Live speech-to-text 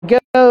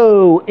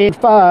In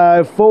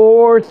 5,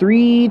 4,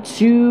 3,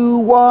 2,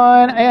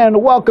 1,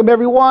 and welcome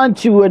everyone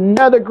to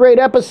another great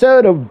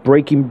episode of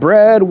Breaking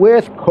Bread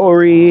with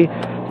Corey.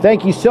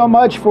 Thank you so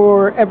much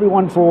for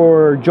everyone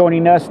for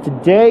joining us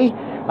today.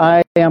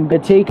 I am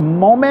going to take a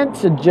moment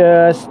to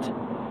just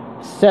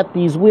set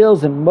these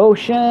wheels in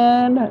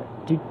motion.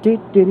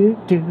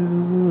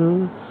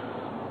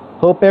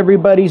 Hope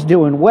everybody's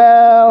doing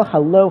well.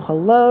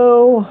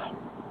 Hello.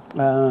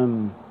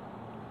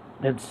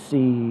 Let's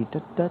see.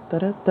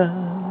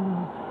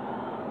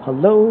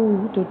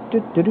 Hello.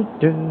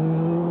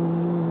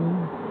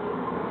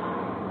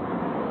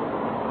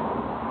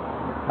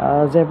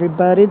 How's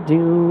everybody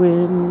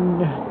doing?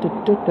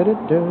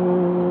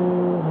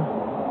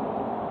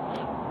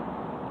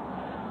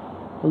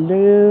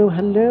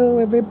 Hello,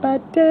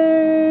 everybody.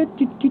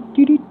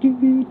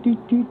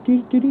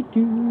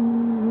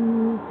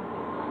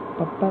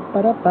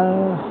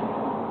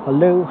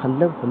 Hello.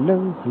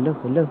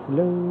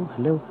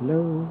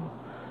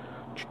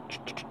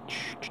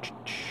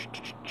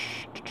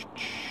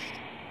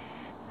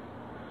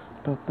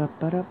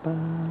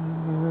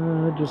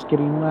 Just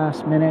getting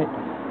last minute,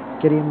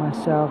 getting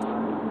myself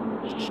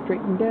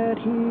straightened out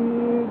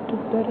here.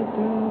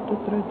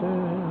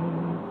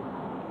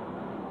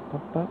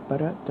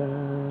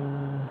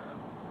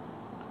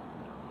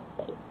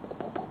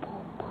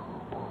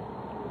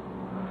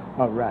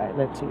 All right,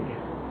 let's see.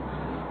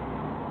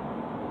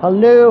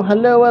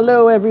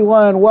 Hello,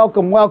 everyone.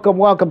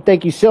 Welcome.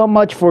 Thank you so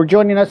much for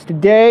joining us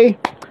today,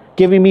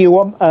 giving me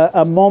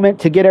a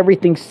moment to get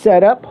everything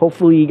set up.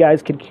 Hopefully, you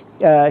guys can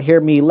hear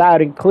me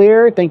loud and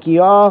clear. Thank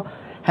you all.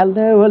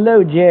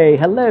 Hello, Jay.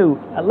 Hello.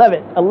 I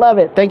love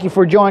it. Thank you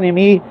for joining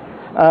me.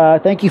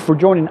 Thank you for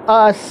joining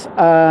us.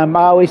 I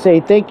always say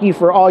thank you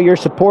for all your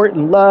support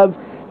and love.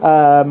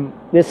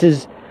 This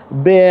has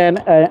been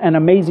an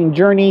amazing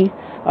journey.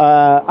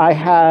 I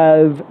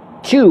have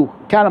two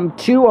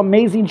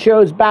amazing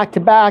shows back to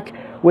back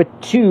with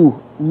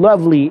two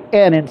lovely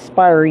and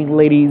inspiring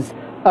ladies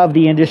of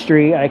the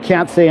industry. I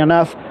can't say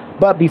enough.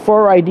 But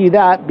before I do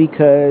that,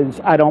 because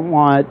I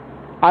want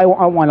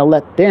to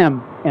let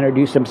them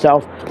introduce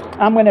themselves,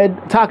 I'm going to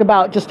talk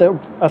about just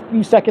a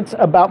few seconds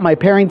about my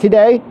pairing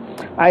today.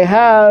 I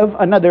have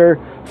another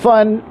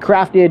fun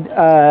crafted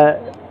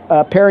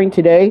pairing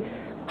today,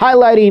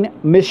 highlighting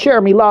Miss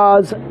Jeremy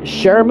Law's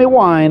Jeremy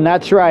Wine.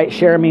 That's right,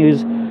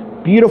 Jeremy's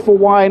beautiful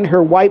wine,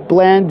 her white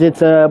blend.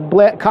 It's a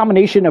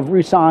combination of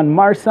Roussanne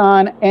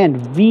Marsanne and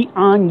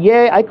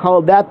Viognier. I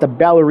call that the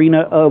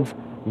ballerina of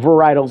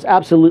varietals.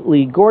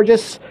 Absolutely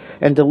gorgeous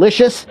and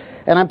delicious.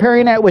 And I'm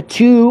pairing that with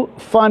two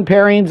fun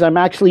pairings. I'm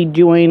actually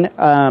doing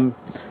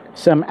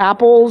some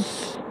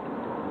apples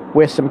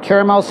with some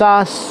caramel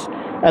sauce.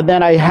 And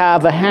then I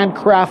have a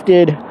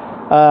handcrafted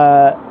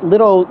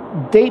little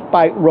date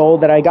bite roll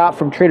that I got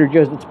from Trader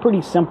Joe's. It's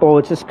pretty simple.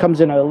 It just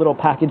comes in a little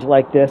package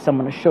like this. I'm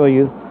going to show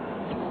you.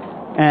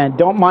 And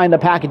don't mind the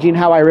packaging,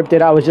 how I ripped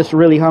it. I was just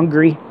really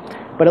hungry.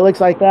 But it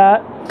looks like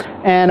that.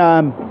 And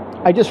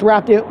I just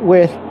wrapped it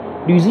with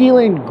New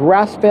Zealand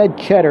grass-fed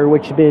cheddar,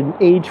 which has been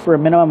aged for a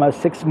minimum of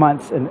 6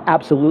 months and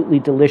absolutely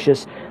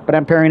delicious. But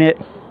I'm pairing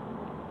it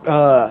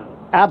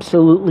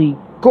absolutely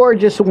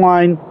gorgeous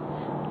wine,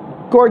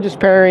 gorgeous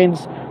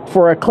pairings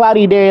for a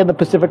cloudy day in the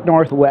Pacific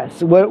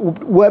Northwest.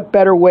 What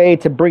better way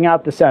to bring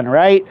out the sun,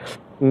 right?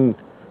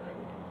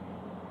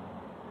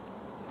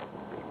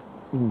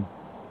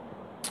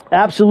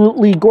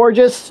 Absolutely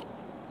gorgeous.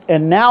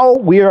 And now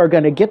we are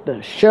going to get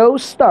the show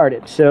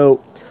started.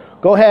 So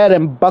go ahead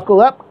and buckle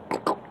up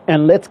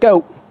and let's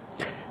go.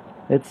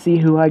 Let's see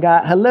who I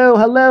got.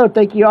 Hello.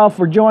 Thank you all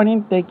for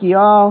joining. Thank you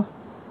all.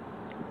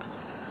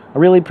 I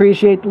really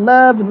appreciate the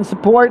love and the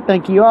support.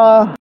 Thank you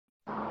all.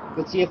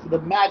 Let's see if the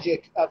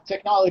magic of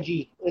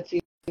technology. Let's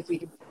see. Hey!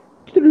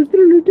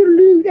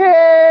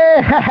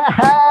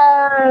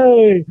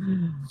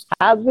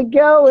 How's it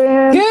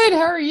going? Good. How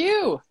are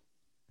you?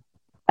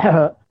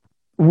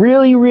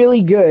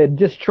 Really good.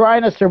 Just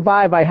trying to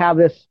survive. I have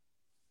this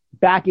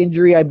back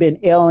injury. I've been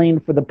ailing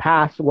for the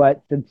past,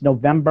 since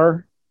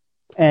November.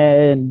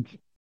 And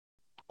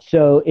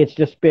so it's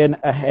just been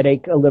a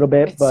headache a little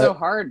bit. It's so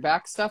hard.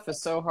 Back stuff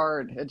is so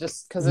hard. It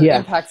just, because it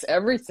impacts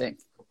everything.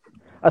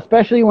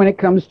 Especially when it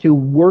comes to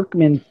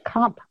workman's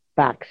comp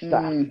back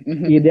stuff.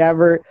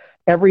 Mm-hmm.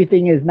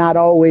 Everything is not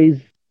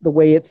always the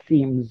way it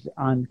seems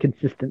on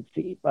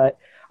consistency. But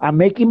I'm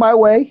making my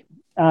way.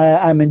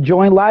 I'm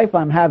enjoying life.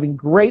 I'm having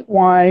great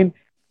wine,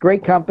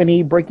 great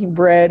company, breaking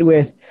bread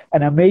with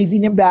an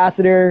amazing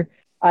ambassador.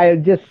 I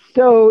am just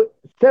so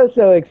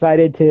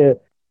excited to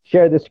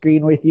share the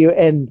screen with you,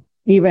 and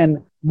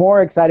even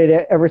more excited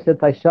ever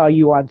since I saw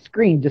you on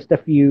screen just a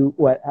few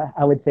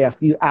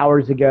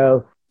hours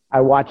ago.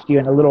 I watched you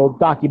in a little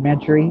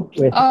documentary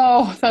with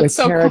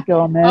Tara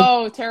Gomez.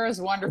 Oh,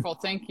 Tara's wonderful.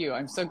 Thank you.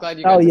 I'm so glad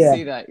you got to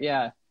see that.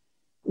 Yeah.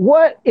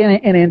 What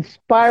an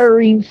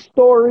inspiring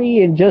story,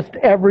 and just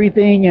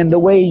everything and the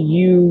way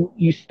you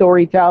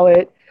story tell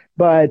it.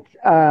 But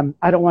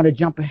I don't want to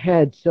jump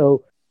ahead.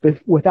 So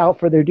without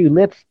further ado,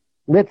 let's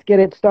let's get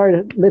it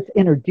started. Let's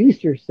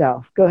introduce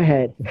yourself. Go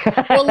ahead.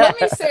 Well, let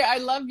me say, I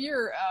love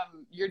your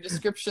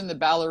description, the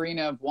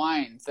ballerina of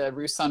wine, the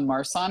Roussan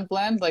Marsanne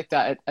blend, like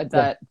that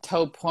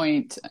toe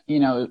point,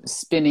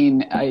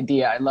 spinning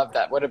idea. I love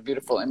that. What a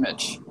beautiful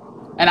image.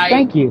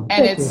 Thank you.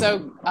 And Thank it's you.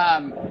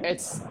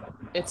 so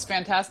it's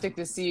fantastic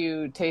to see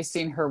you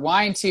tasting her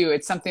wine too.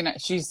 It's something that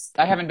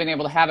I haven't been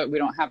able to have it. We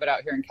don't have it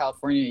out here in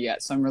California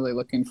yet, so I'm really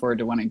looking forward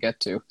to when I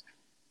get to.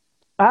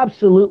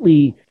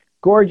 Absolutely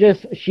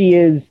gorgeous. She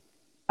is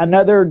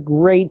another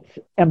great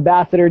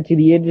ambassador to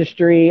the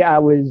industry. I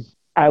was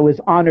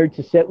honored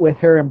to sit with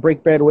her and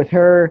break bread with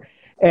her,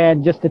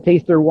 and just to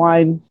taste her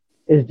wine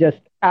is just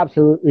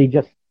absolutely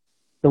just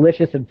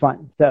delicious and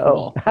fun. So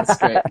Cool. That's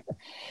great.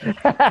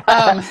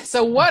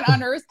 So what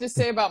on earth to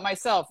say about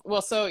myself?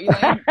 Well, so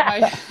Elaine,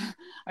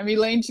 I'm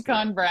Elaine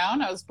Chacon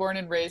Brown. I was born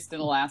and raised in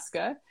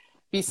Alaska.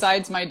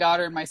 Besides my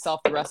daughter and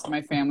myself, the rest of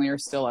my family are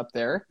still up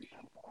there.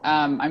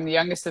 I'm the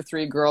youngest of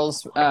three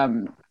girls.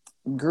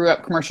 Grew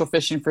up commercial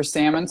fishing for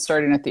salmon,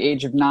 starting at the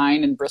age of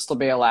 9 in Bristol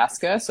Bay,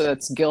 Alaska. So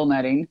that's gill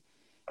netting.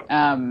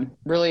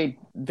 Really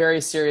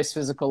very serious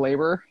physical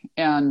labor.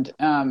 And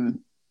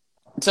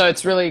so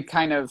it's really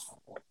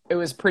it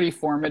was pretty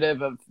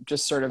formative of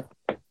just sort of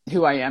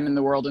who I am in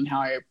the world and how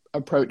I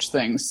approach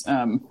things.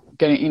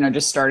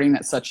 Just starting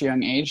at such a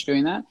young age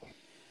doing that.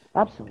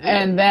 absolutely.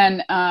 And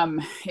then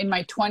in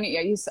my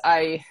 20s,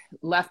 I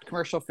left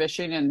commercial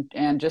fishing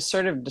and just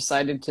sort of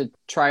decided to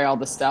try all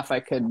the stuff I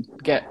could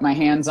get my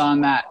hands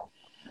on that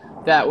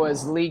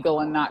was legal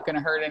and not going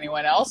to hurt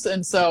anyone else.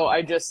 And so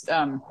I just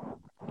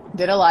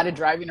did a lot of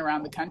driving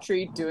around the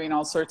country, doing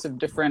all sorts of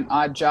different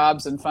odd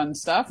jobs and fun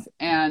stuff.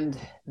 And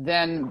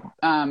then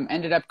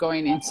ended up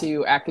going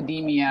into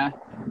academia,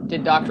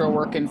 did doctoral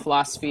work in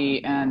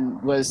philosophy,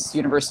 and was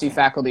university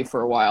faculty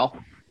for a while.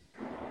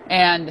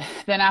 And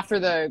then after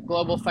the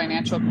global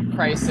financial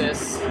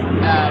crisis,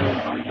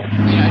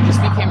 it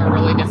just became a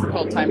really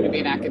difficult time to be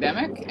an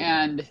academic.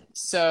 And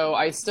so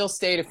I still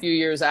stayed a few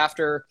years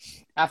after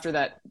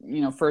that,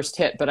 first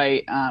hit, but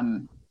I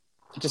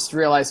just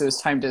realized it was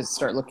time to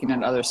start looking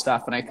at other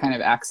stuff. And I kind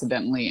of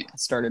accidentally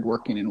started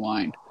working in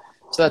wine.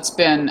 So that's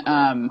been,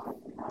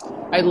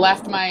 I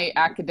left my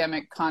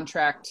academic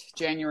contract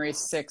January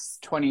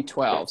 6th,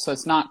 2012. So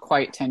it's not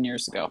quite 10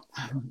 years ago.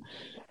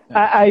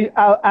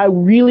 I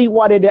really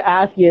wanted to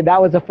ask you. That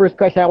was the first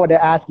question I wanted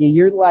to ask you.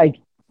 You're like,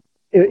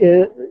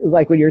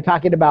 like when you're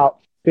talking about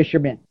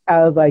fishermen.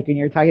 I was like, when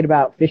you're talking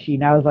about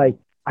fishing, I was like,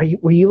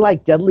 were you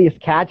like Deadliest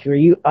Catch? Were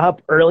you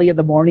up early in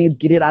the morning,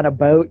 get it on a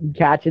boat and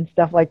catch and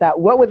stuff like that?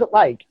 What was it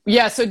like?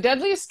 Yeah, so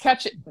Deadliest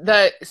Catch,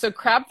 so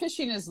crab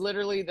fishing is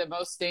literally the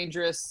most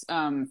dangerous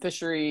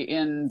fishery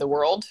in the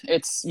world.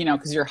 It's,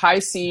 because you're high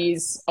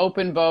seas,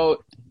 open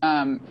boat,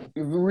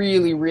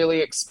 really, really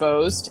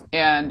exposed,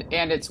 and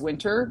it's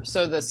winter,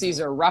 so the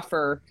seas are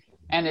rougher,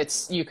 and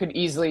you could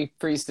easily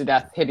freeze to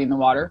death hitting the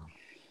water.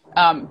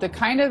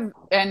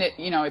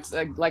 It's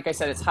like I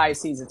said, it's high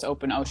seas, it's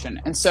open ocean.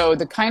 And so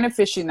the kind of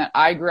fishing that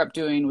I grew up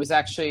doing was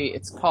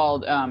it's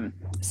called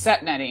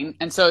set netting.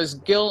 And so it's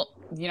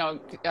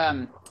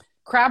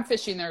crab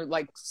fishing, they're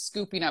like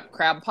scooping up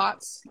crab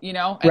pots, and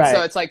Right.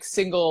 so it's like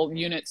single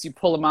units, you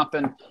pull them up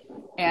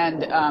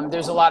and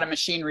there's a lot of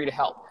machinery to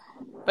help.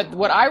 But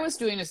what I was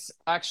doing is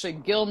actually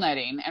gill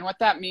netting. And what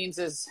that means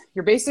is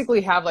you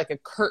basically have like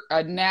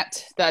a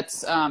net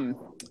that's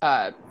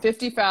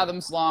 50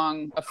 fathoms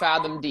long, a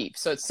fathom deep.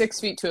 So it's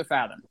 6 feet to a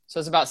fathom. So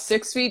it's about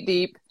 6 feet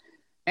deep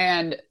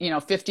and,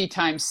 50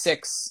 times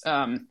 6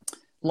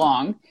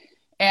 long.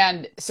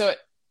 And so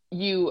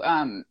you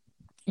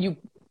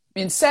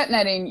in set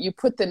netting, you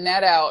put the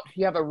net out,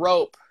 you have a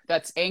rope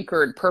that's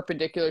anchored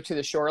perpendicular to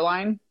the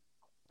shoreline,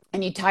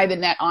 and you tie the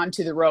net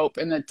onto the rope,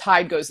 and the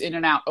tide goes in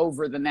and out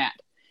over the net.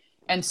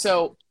 And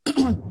so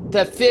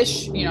the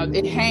fish,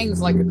 it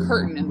hangs like a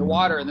curtain in the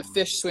water, and the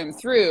fish swim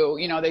through,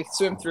 they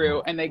swim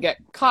through and they get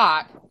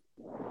caught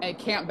and it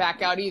can't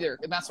back out either.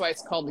 And that's why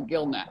it's called the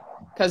gill net,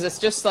 because it's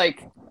just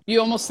like, you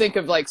almost think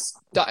of like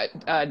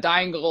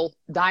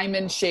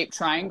diamond shaped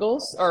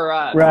triangles or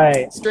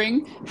Right.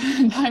 string,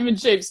 diamond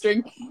shaped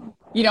string,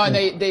 and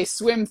they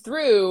swim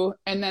through,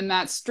 and then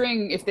that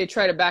string, if they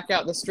try to back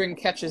out, the string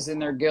catches in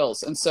their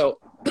gills. And so,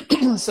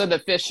 so the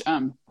fish,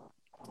 and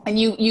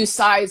you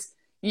size,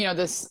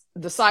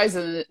 the size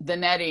of the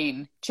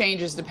netting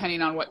changes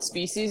depending on what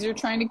species you're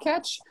trying to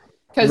catch.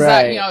 Because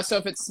Right. so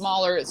if it's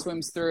smaller, it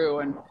swims through,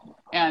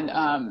 and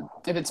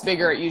if it's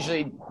bigger, it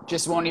usually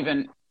just won't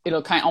even.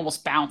 It'll kind of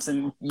almost bounce,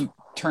 and you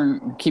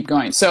keep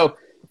going. So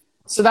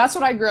that's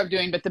what I grew up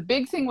doing. But the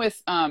big thing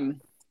with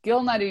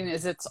gill netting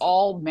is it's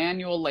all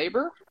manual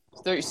labor.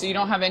 So you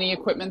don't have any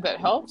equipment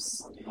that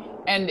helps.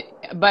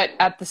 But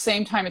at the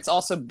same time, it's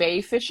also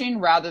bay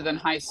fishing rather than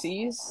high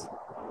seas.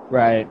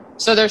 Right.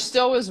 So there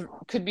still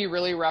could be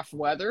really rough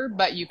weather,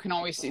 but you can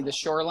always see the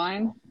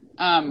shoreline.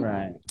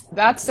 Right.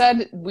 That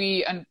said,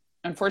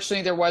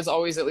 unfortunately, there was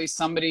always at least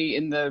somebody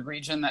in the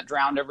region that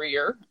drowned every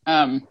year.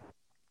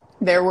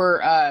 There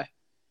were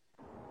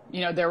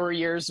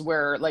years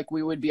where like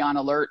we would be on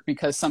alert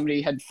because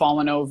somebody had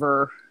fallen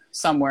over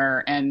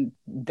somewhere and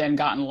then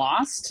gotten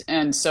lost.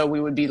 And so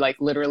we would be like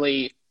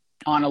literally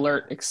on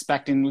alert,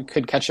 expecting we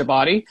could catch a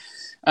body.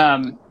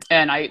 And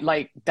I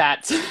like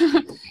that's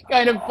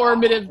kind of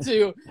formative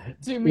to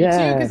me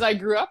too, because I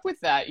grew up with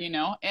that, you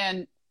know.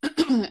 And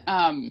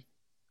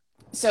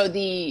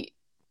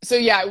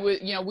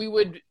we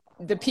would,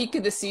 the peak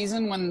of the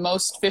season when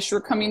most fish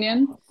were coming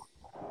in,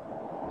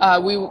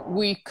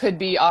 we could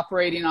be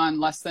operating on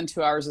less than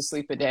 2 hours of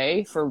sleep a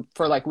day for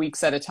like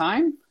weeks at a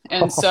time.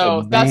 And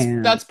so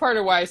that's part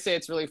of why I say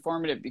it's really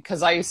formative,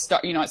 because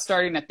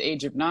starting at the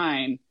age of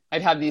 9,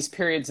 I'd have these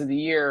periods of the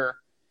year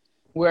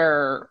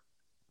where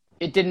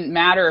it didn't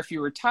matter if you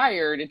were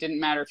tired. It didn't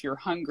matter if you were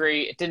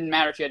hungry. It didn't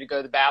matter if you had to go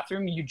to the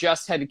bathroom. You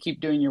just had to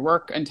keep doing your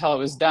work until it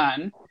was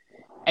done.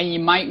 And you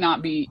might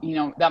not be,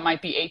 that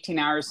might be 18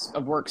 hours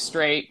of work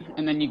straight.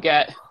 And then you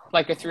get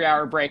like a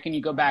 3-hour break and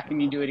you go back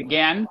and you do it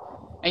again.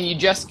 And you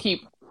just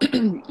keep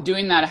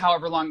doing that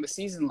however long the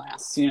season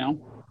lasts, So,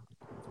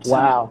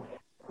 wow.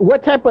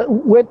 What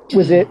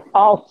was it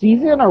all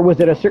season, or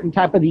was it a certain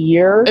type of the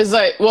year?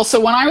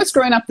 So when I was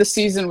growing up, the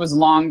season was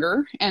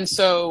longer. And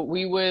so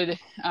we would,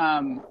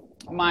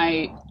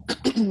 my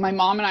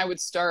mom and I would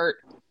start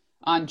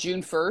on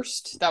June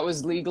 1st. That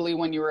was legally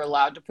when you were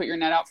allowed to put your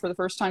net out for the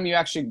first time. You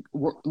actually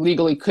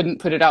legally couldn't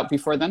put it out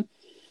before then.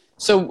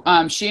 So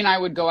she and I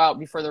would go out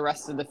before the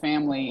rest of the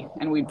family,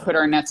 and we'd put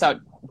our nets out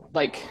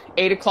like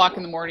 8 o'clock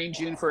in the morning,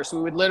 June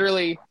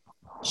 1st.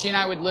 She and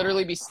I would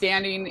literally be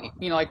standing,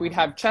 like we'd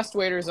have chest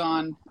waders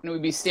on, and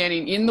we'd be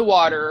standing in the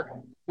water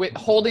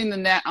holding the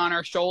net on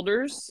our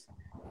shoulders.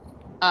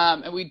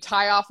 And we'd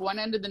tie off one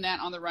end of the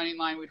net on the running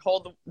line. We'd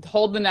hold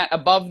the net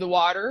above the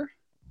water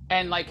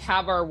and like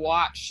have our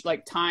watch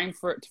like time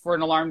for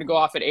an alarm to go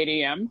off at 8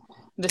 a.m.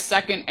 The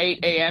second 8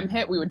 a.m.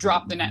 hit, we would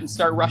drop the net and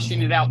start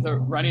rushing it out the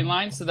running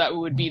line so that it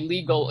would be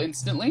legal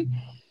instantly.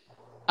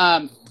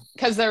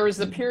 Because there was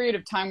a period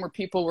of time where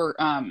people were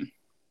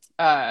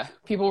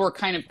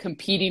kind of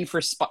competing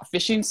for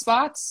fishing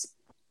spots,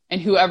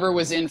 and whoever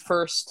was in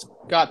first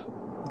got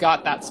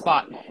that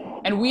spot.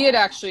 And we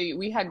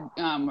had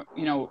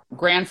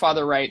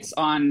grandfather rights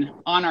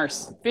on our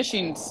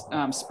fishing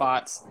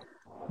spots,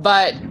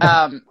 but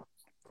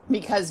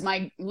because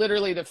my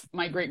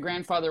great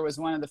grandfather was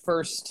one of the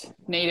first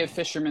native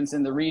fishermen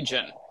in the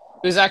region.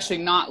 It was actually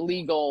not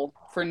legal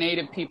for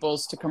native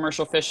peoples to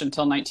commercial fish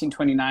until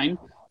 1929.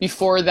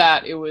 Before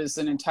that, it was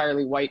an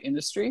entirely white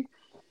industry.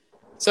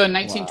 So in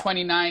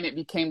 1929, it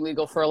became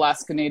legal for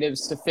Alaska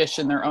Natives to fish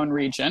in their own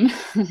region.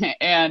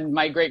 And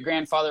my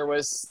great-grandfather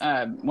was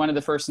one of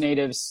the first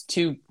natives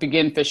to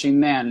begin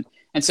fishing then.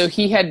 And so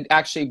he had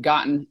actually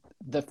gotten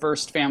the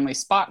first family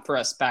spot for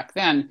us back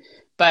then.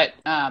 But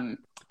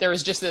there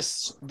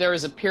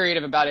was a period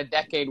of about a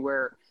decade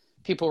where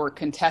people were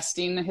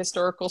contesting the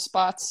historical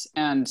spots.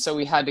 And so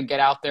we had to get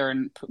out there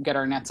and get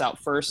our nets out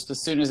first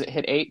as soon as it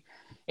hit 8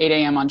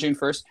 a.m. on June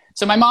 1st.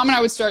 So my mom and I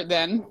would start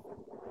then.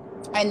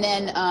 And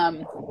then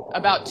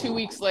about 2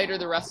 weeks later,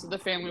 the rest of the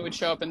family would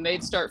show up and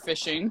they'd start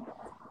fishing.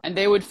 And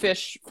they would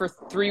fish for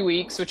 3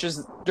 weeks, which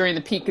is during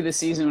the peak of the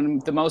season when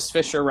the most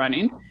fish are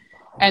running.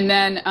 And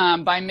then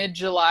by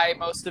mid-July,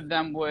 most of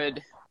them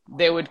would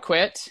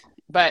quit.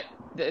 But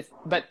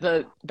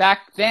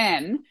back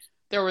then,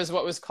 there was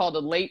what was called a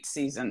late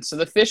season. So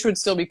the fish would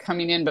still be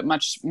coming in, but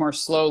much more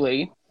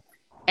slowly.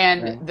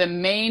 And the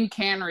main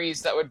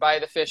canneries that would buy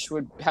the fish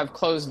would have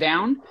closed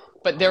down.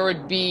 But there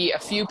would be a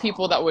few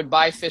people that would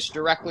buy fish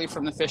directly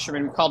from the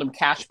fishermen. We called them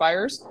cash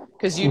buyers,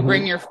 because you'd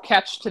bring your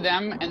catch to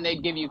them and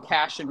they'd give you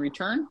cash in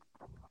return.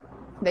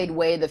 They'd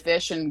weigh the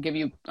fish and give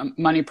you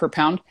money per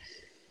pound.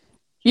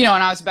 And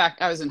I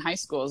was in high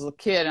school as a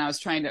kid, and I was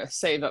trying to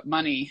save up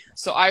money.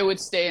 So I would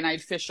stay and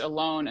I'd fish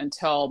alone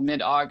until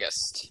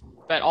mid-August,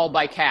 but all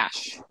by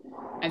cash.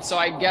 And so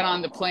I'd get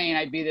on the plane.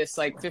 I'd be this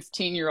like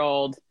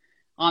 15-year-old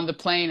on the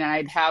plane, and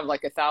I'd have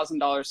like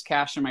 $1,000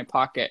 cash in my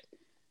pocket,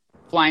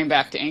 flying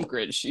back to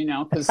Anchorage,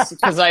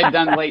 because I'd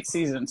done late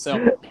season.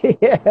 So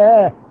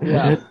yeah,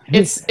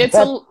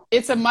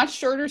 it's a much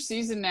shorter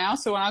season now.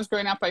 So when I was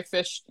growing up, I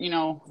fished 3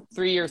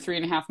 or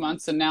 3.5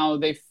 months, and now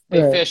they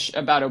fish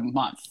about a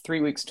month, 3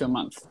 weeks to a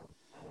month.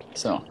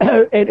 So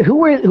and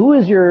who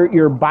is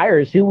your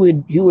buyers? Who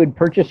would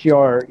purchase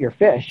your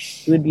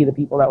fish? Who would be the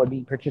people that would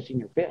be purchasing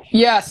your fish?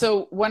 Yeah,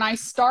 so when I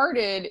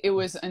started, it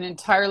was an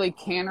entirely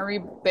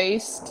cannery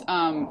based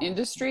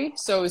industry.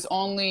 So it was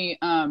only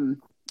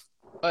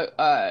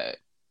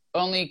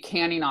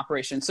canning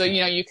operation. So,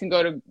 you can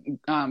go to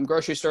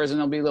grocery stores and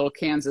there'll be little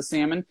cans of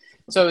salmon.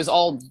 So it was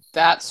all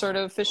that sort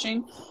of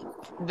fishing.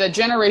 The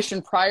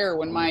generation prior,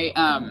 when my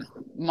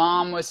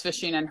mom was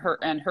fishing and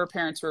her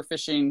parents were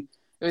fishing,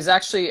 it was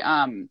actually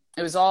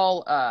it was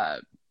all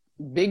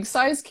big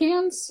size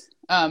cans,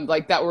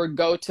 like that would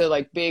go to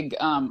like big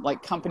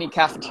like company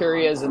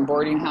cafeterias and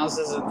boarding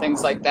houses and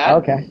things like that.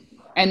 Okay.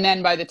 And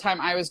then by the time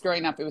I was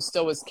growing up, it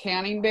was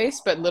canning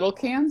based, but little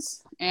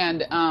cans.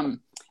 And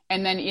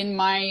then in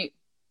my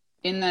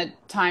in the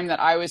time that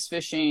I was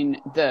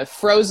fishing, the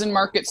frozen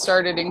market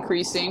started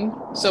increasing.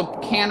 So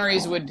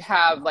canneries would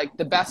have like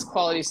the best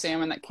quality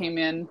salmon that came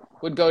in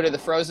would go to the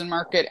frozen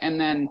market,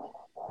 and then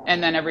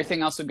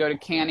everything else would go to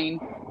canning.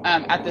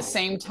 At the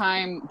same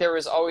time, there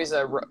was always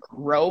a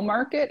roe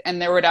market,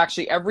 and there would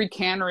actually, every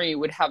cannery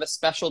would have a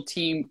special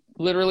team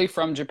literally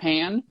from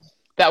Japan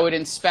that would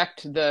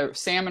inspect the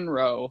salmon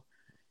roe,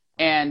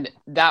 and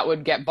that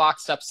would get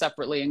boxed up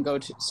separately and go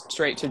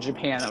straight to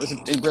Japan. That was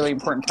a really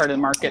important part of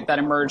the market that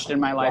emerged in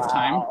my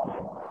lifetime.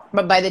 Wow.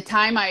 But by the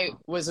time I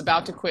was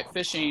about to quit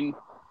fishing,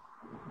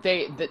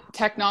 the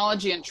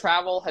technology and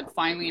travel had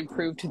finally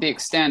improved to the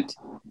extent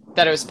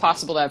that it was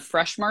possible to have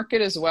fresh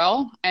market as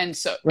well. And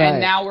so,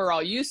 and now we're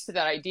all used to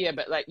that idea,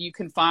 but like you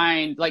can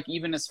find, like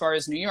even as far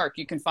as New York,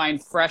 you can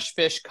find fresh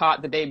fish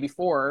caught the day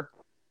before.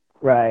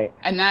 Right.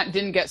 And that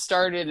didn't get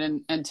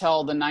started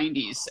until the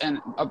 90s, and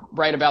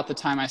right about the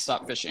time I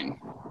stopped fishing.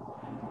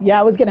 Yeah,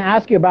 I was going to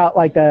ask you about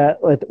like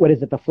what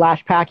is it, the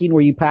flash packing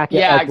where you pack it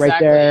like exactly. right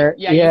there?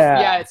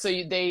 Yeah. So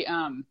they,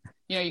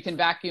 you can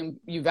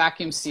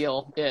vacuum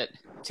seal it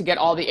to get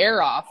all the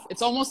air off.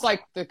 It's almost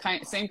like the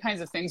same kinds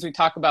of things we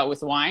talk about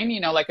with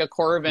wine, like a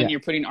Coravin, you're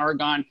putting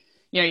argon,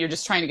 you're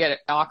just trying to get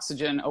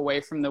oxygen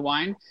away from the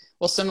wine.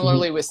 Well,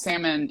 similarly with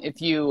salmon,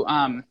 if you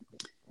want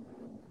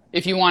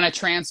to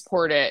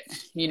transport it,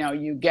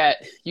 you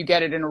get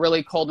it in a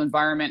really cold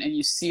environment and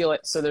you seal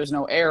it so there's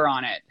no air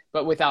on it,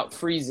 but without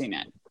freezing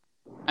it.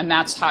 And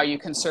that's how you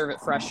can serve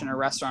it fresh in a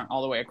restaurant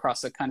all the way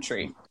across the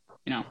country,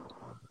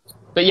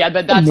 But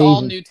that's amazing.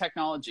 All new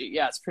technology.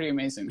 Yeah, it's pretty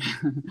amazing.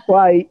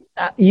 Well,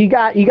 you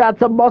got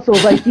some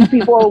muscles. I see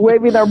people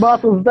waving their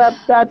muscles.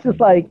 That's just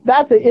like,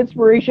 that's an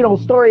inspirational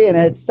story in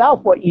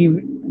itself. What you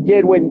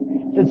did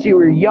since you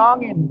were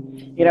young,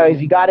 and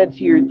as you got into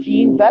your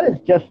teens,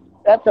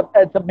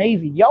 that's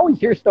amazing. You always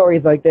hear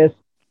stories like this,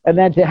 and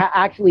then to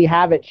actually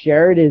have it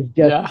shared is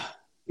just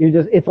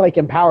it's like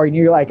empowering.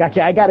 You're like,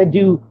 okay, I got to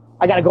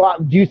go out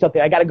and do something.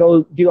 I got to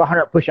go do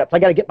 100 push-ups. I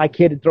got to get my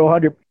kid to throw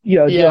 100, do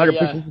 100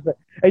 push-ups.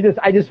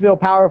 I just feel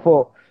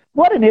powerful.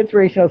 What an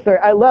inspirational story.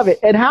 I love it.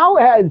 And how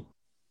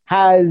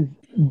has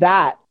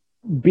that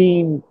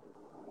being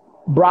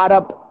brought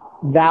up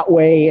that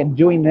way and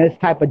doing this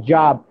type of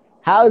job,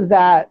 how is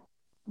that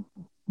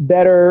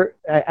better,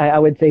 I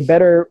would say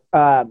better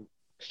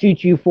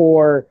suit you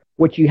for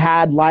what you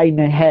had lying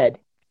ahead,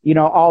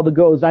 all the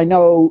goals? I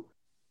know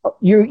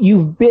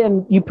you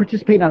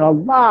participate in a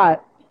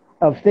lot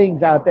of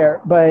things out there,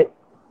 but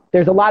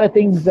there's a lot of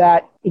things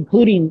that,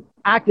 including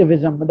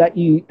activism, that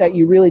you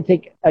really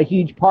take a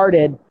huge part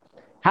in.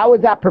 How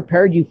has that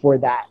prepared you for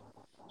that?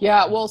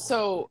 Yeah, well,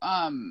 so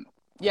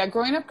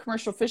growing up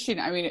commercial fishing,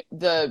 I mean,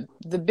 the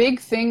big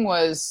thing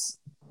was,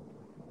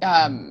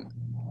 I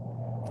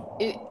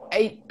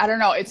don't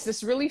know, it's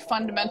this really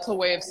fundamental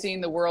way of seeing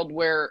the world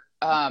where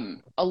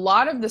a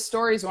lot of the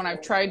stories, when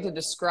I've tried to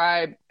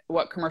describe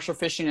what commercial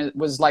fishing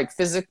was like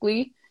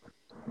physically,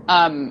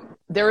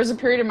 there was a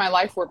period in my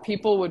life where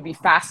people would be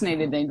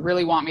fascinated. They'd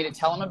really want me to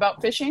tell them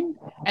about fishing.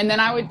 And then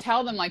I would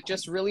tell them like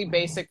just really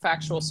basic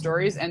factual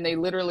stories, and they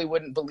literally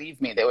wouldn't believe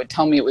me. They would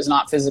tell me it was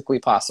not physically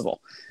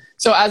possible.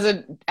 So as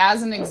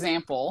an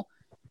example,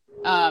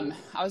 I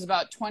was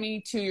about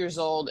 22 years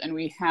old, and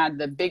we had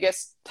the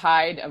biggest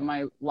tide of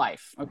my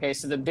life. Okay.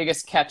 So the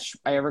biggest catch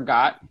I ever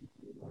got.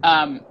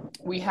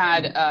 We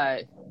had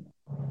a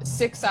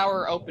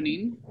 6-hour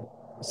opening.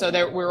 So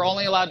we were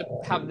only allowed to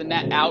have the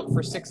net out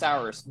for 6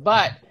 hours.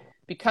 But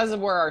because of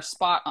where our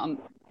spot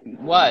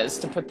was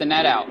to put the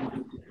net out,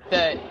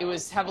 it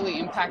was heavily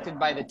impacted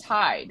by the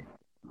tide.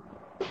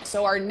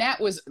 So our net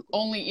was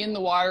only in the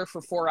water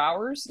for 4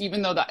 hours,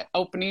 even though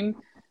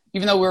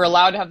we were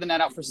allowed to have the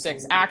net out for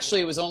 6,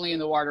 actually it was only in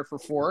the water for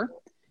 4.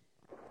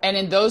 And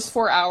in those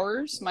 4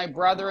 hours, my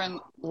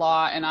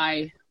brother-in-law and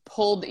I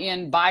pulled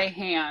in by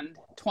hand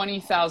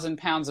 20,000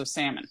 pounds of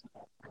salmon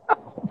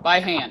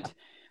by hand.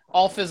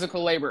 All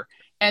physical labor.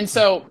 And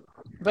so,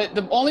 but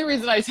the only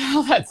reason I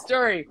tell that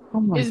story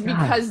is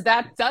because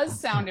that does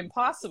sound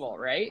impossible,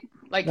 right?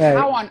 Like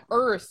how on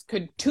earth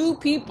could two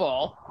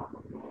people,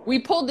 we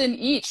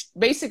each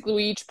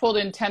pulled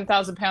in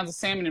 10,000 pounds of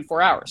salmon in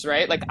 4 hours,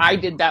 right? Like I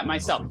did that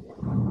myself.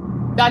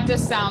 That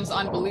just sounds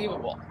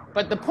unbelievable.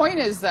 But the point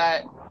is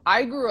that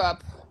I grew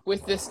up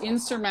with this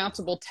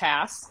insurmountable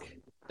task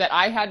that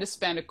I had to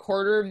spend a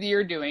quarter of the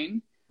year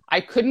doing. I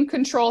couldn't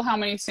control how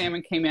many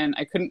salmon came in.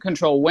 I couldn't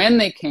control when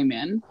they came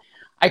in.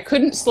 I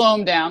couldn't slow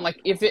them down. Like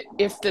if it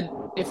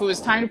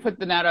was time to put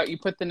the net out, you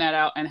put the net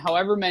out, and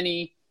however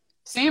many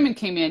salmon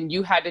came in,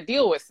 you had to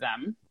deal with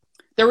them.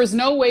 There was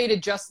no way to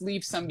just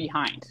leave some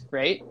behind,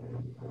 right?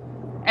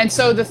 And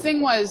so the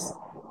thing was,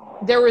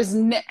 there was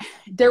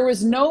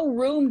no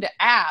room to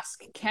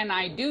ask, can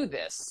I do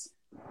this?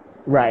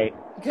 Right.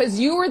 Because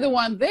you were the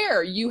one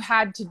there. You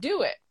had to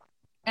do it.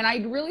 And I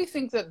really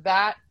think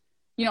that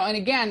and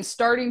again,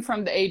 starting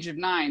from the age of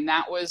 9,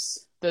 that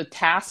was the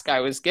task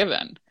I was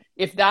given.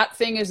 If that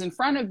thing is in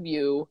front of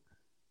you,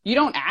 you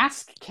don't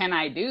ask, can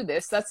I do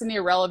this? That's an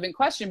irrelevant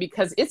question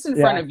because it's in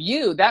front of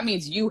you. That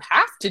means you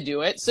have to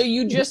do it. So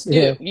you just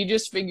do. You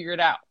just figure it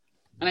out.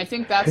 And I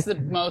think that's the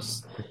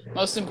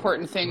most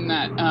important thing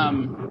that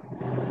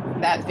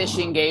that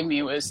fishing gave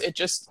me was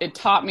it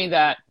taught me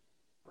that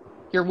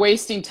you're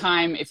wasting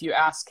time if you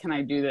ask, can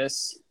I do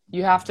this?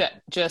 You have to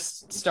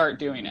just start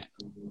doing it.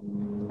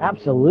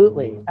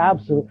 Absolutely.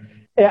 Absolutely.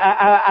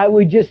 I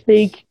would just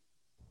think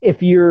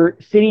if you're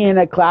sitting in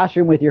a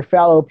classroom with your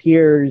fellow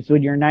peers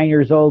when you're 9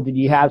 years old and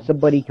you have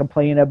somebody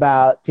complain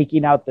about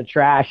taking out the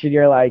trash and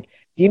you're like,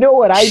 do you know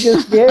what I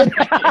just did?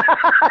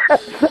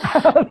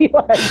 I'll be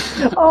like,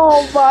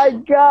 oh my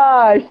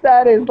gosh,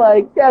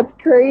 that's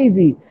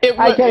crazy.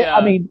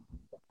 I mean,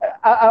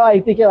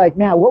 I think you're like,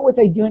 man, what was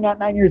I doing at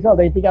 9 years old?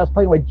 I think I was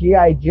playing with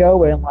G.I.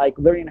 Joe and like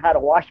learning how to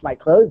wash my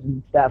clothes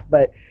and stuff.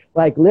 But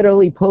like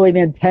literally pulling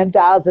in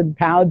 10,000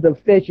 pounds of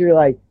fish, you're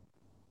like,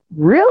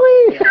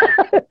 really?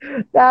 Yeah.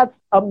 That's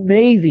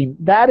amazing.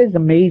 That is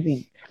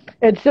amazing.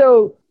 And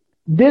so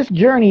this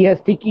journey has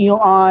taken you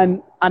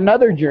on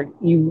another journey.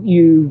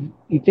 You've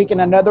taken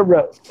another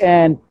road.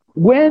 And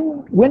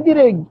when did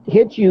it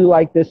hit you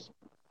like this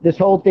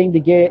whole thing to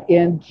get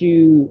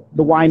into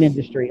the wine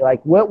industry?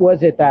 Like, what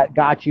was it that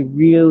got you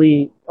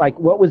really, like,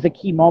 what was the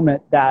key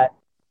moment that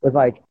was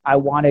like, I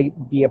want to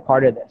be a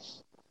part of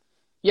this?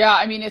 Yeah,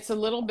 I mean, it's a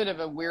little bit of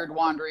a weird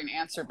wandering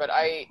answer, but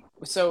I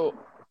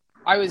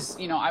was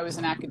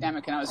an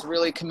academic and I was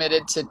really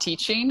committed to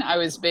teaching. I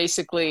was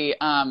basically,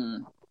 I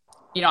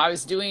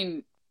was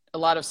doing a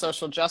lot of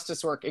social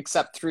justice work,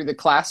 except through the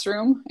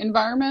classroom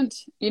environment,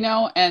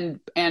 and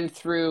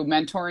through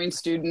mentoring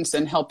students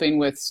and helping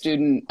with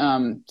student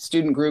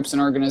groups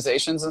and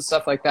organizations and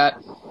stuff like that.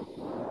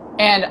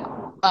 And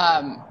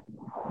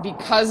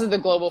because of the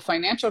global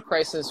financial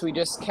crisis, we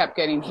just kept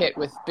getting hit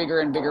with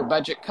bigger and bigger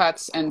budget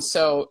cuts. And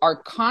so our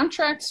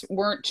contracts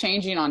weren't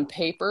changing on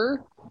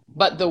paper,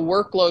 but the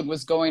workload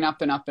was going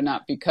up and up and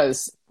up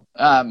because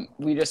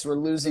we just were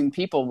losing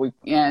people.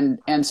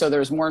 And so there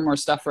was more and more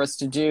stuff for us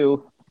to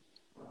do.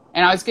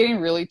 And I was getting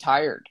really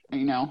tired,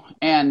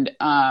 and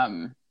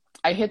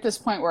I hit this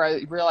point where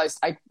I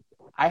realized I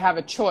have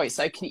a choice.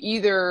 I can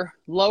either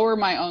lower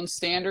my own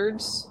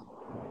standards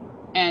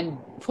and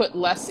put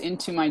less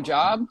into my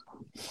job,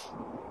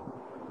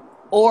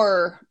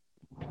 or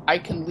I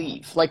can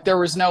leave. Like there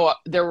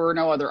were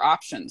no other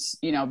options,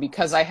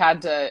 because I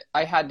had to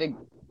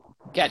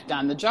get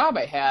done the job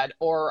I had,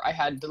 or I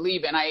had to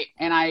leave.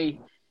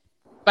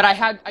 But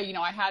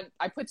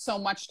I put so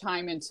much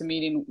time into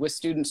meeting with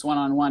students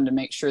one-on-one to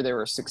make sure they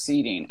were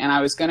succeeding. And I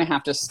was going to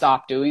have to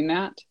stop doing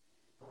that.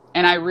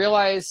 And I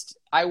realized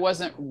I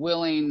wasn't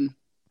willing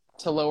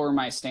to lower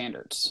my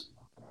standards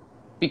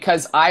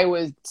because I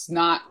was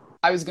going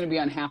to be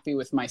unhappy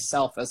with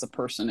myself as a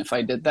person if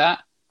I did that.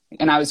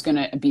 And that was going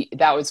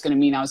to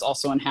mean I was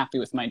also unhappy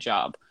with my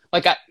job.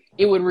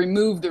 It would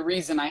remove the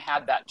reason I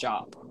had that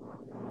job,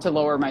 to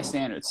lower my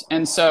standards.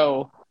 And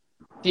so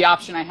the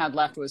option I had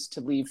left was to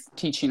leave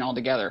teaching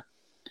altogether.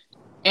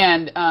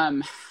 And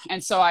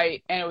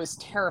it was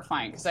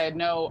terrifying because I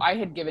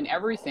had given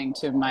everything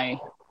to my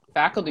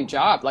faculty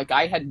job. Like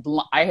I had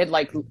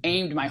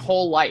aimed my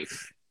whole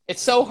life.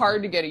 It's so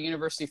hard to get a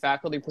university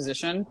faculty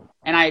position,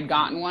 and I had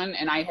gotten one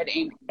and I had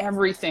aimed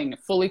everything,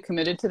 fully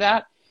committed to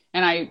that.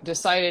 And I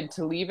decided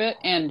to leave it.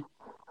 And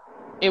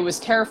it was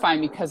terrifying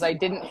because I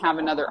didn't have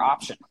another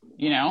option.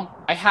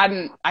 I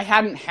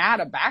hadn't had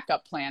a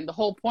backup plan. The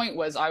whole point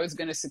was I was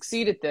going to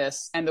succeed at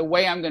this. And the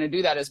way I'm going to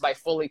do that is by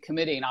fully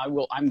committing.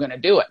 I'm going to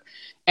do it.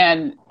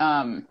 And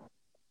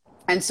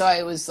so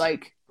I was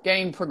like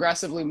getting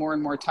progressively more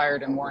and more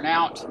tired and worn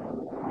out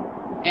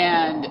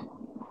and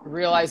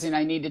realizing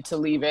I needed to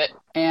leave it.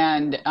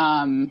 And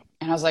I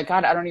was like,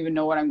 God, I don't even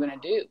know what I'm going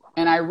to do.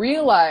 And I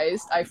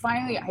realized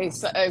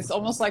it's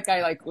almost like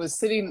I was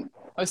sitting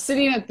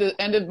at the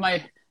end of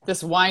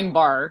this wine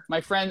bar,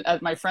 my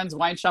friend's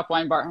wine shop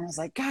wine bar. And I was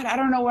like, God, I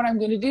don't know what I'm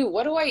going to do.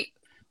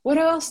 What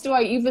else do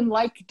I even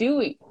like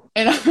doing?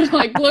 And I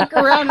like look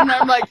around and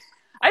I'm like,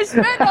 I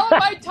spend all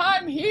my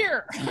time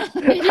here.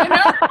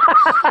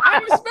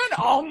 I spend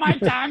all my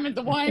time at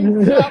the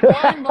wine shop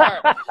wine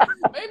bar.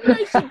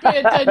 Maybe I should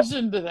pay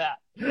attention to that.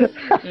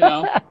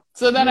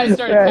 So then I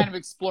started kind of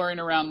exploring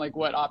around like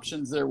what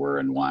options there were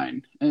in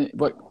wine and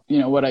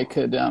what I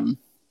could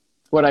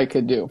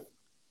do.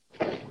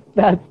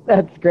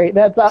 That's great.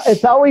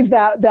 It's always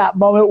that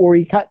moment where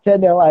you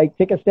tend to like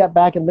take a step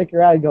back and look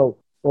around and go,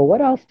 well,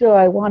 what else do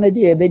I want to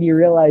do? And then you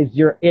realize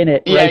you're in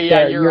it.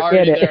 You're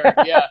already there.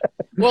 Yeah.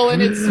 Well,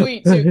 and it's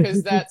sweet too,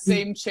 because that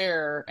same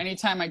chair,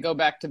 anytime I go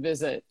back to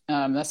visit,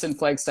 that's in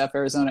Flagstaff,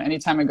 Arizona.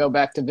 Anytime I go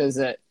back to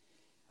visit,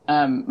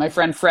 my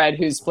friend Fred,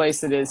 whose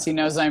place it is, he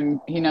knows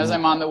I'm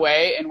on the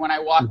way. And when I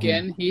walk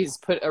in, he's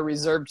put a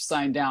reserved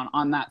sign down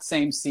on that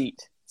same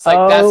seat. It's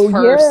like, that's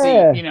her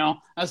seat,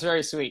 That's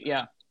very sweet.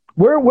 Yeah.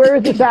 Where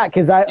is this at?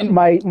 Because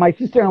my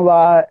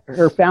sister-in-law,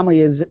 her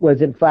family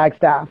was in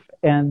Flagstaff,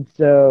 and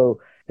so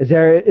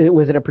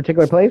was it a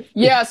particular place?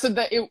 Yeah, so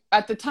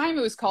at the time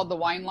it was called the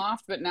Wine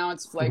Loft, but now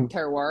it's Flag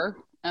Terroir.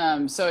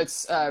 So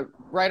it's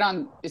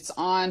it's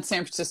on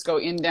San Francisco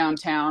in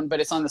downtown, but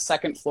it's on the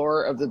second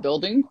floor of the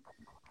building.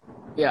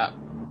 Yeah,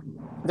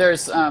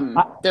 there's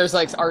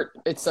like art.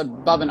 It's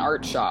above an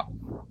art shop.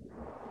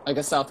 like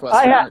a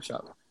Southwestern art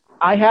shop.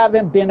 I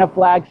haven't been a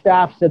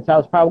Flagstaff since I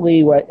was probably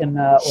in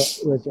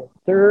was it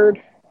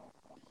third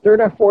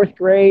or fourth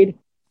grade.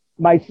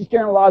 My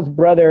sister-in-law's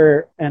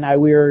brother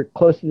and we were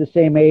close to the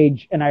same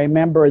age, and I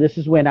remember this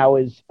is when I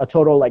was a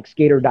total like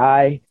skate or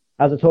die.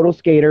 I was a total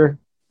skater,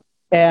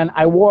 and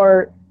I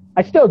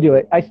still do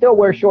it. I still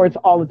wear shorts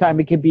all the time.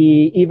 It could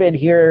be even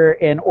here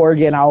in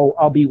Oregon.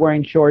 I'll be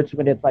wearing shorts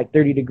when it's like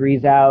 30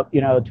 degrees out,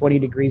 20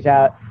 degrees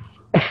out.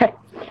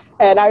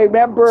 And I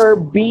remember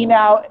being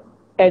out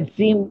and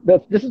seeing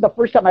this is the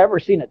first time I ever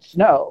seen it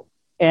snow.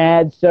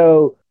 And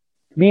so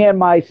me and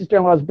my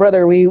sister-in-law's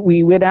brother,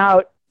 we went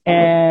out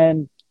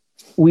and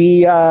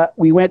we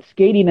went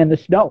skating in the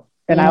snow,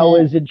 and I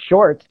was in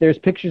shorts. There's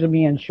pictures of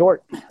me in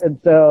shorts. And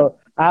so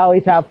I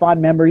always have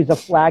fond memories of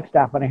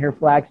Flagstaff when I hear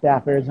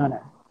Flagstaff,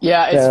 Arizona.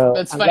 Yeah,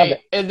 it's funny.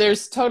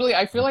 There's totally,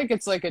 I feel like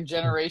it's like a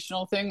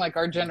generational thing. Like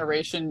our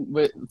generation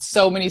with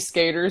so many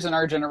skaters in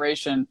our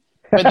generation,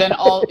 but then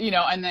all,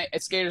 and the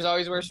skaters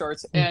always wear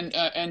shorts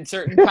and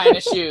certain kind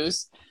of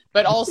shoes.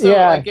 But also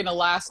like in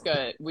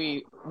Alaska, it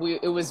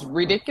was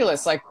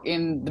ridiculous. Like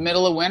in the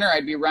middle of winter,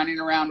 I'd be running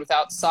around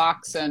without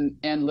socks and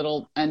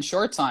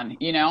shorts on,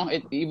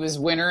 it was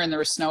winter and there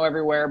was snow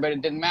everywhere, but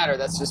it didn't matter.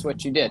 That's just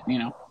what you did,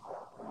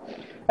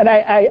 And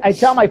I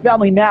tell my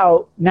family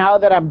now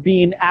that I'm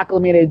being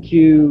acclimated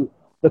to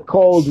the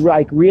cold,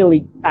 like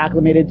really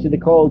acclimated to the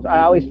cold,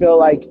 I always feel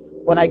like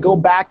when I go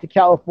back to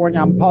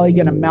California, I'm probably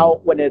going to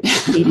melt when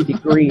it's 80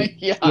 degrees,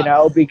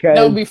 because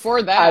no,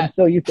 before that, I'm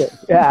so used to it.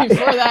 Yeah.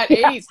 Before that,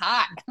 80's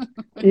hot.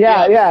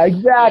 yeah,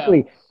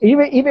 exactly.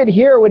 Yeah. Even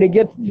here, when it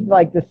gets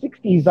like the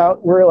 60s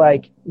out,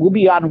 we'll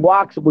be on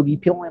walks and we'll be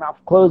peeling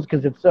off clothes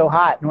because it's so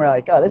hot. And we're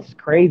like, oh, this is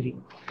crazy.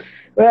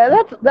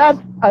 But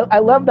I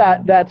love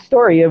that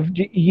story of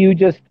you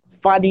just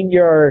finding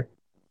the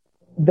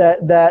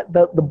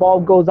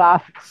bulb goes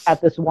off at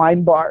this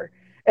wine bar.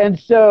 And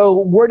so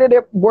where did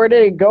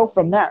it go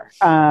from there?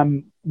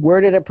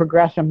 Where did it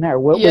progress from there?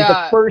 What was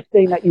the first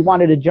thing that you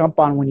wanted to jump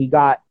on when you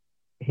got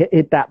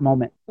hit that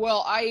moment?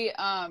 Well,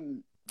 I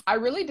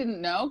really didn't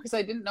know because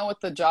I didn't know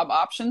what the job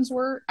options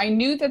were. I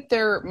knew that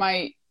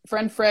my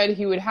friend Fred,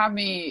 he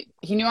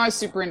knew I was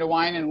super into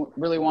wine and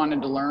really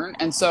wanted to learn.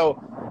 And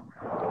so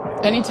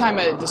anytime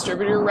a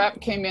distributor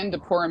rep came in to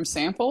pour him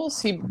samples,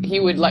 he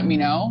would let me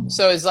know.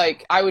 So it's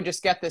like I would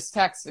just get this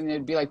text and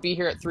it'd be like, be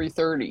here at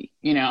 3:30,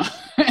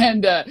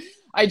 and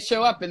I'd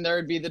show up and there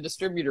would be the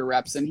distributor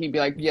reps and he'd be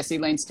like, yes,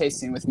 Elaine's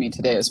tasting with me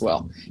today as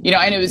well.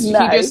 And it was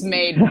nice. He just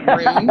made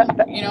room,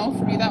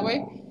 for me that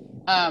way.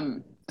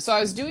 So I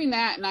was doing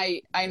that,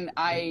 and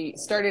I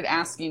started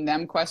asking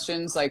them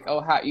questions like, oh,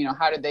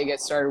 how did they get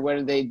started? What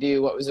did they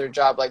do? What was their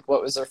job like?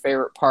 What was their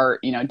favorite part?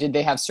 Did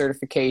they have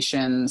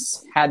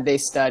certifications? Had they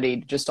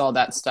studied? Just all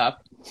that stuff.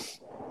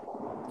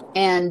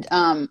 And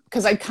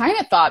because I kind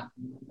of thought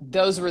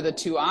those were the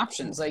two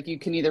options. Like you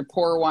can either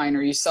pour wine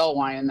or you sell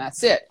wine, and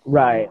that's it.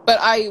 Right. But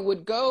I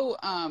would go.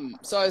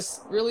 So I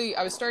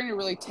was starting to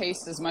really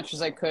taste as much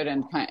as I could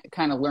and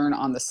kind of learn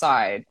on the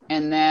side.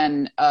 And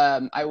then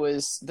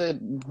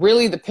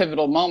the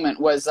pivotal moment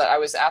was that I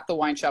was at the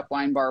wine shop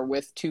wine bar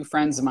with two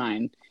friends of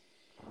mine,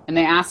 and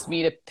they asked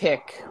me to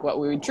pick what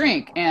we would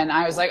drink. And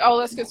I was like, oh,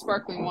 let's get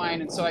sparkling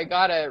wine. And so I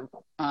got a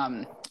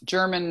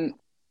German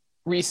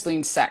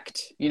Riesling Sekt,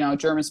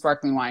 German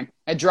sparkling wine,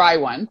 a dry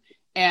one.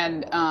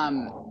 And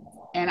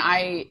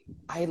I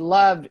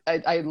loved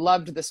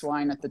this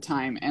wine at the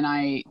time. And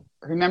I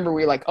remember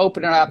we like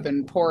open it up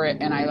and pour it,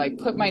 and I like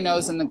put my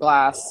nose in the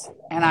glass,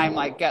 and I'm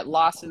like get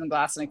lost in the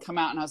glass, and I come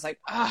out and I was like,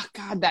 oh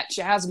God, that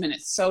jasmine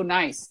is so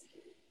nice.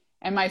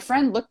 And my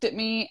friend looked at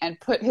me and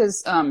put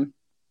his nose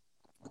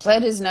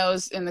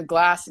in the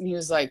glass, and he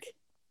was like,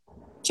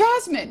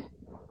 Jasmine,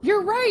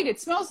 you're right, it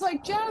smells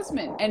like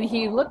jasmine. And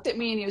he looked at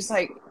me and he was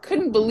like,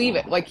 couldn't believe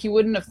it, like he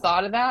wouldn't have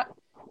thought of that,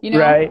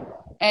 Right.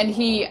 And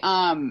he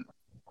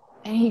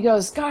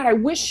goes, God, I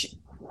wish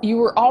you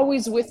were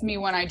always with me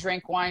when I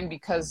drank wine,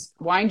 because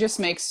wine just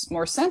makes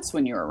more sense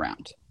when you're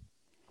around.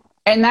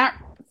 And that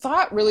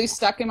thought really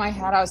stuck in my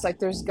head. I was like,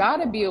 there's got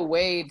to be a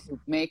way to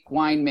make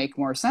wine make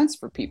more sense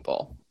for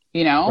people,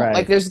 Right.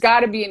 Like there's got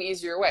to be an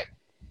easier way.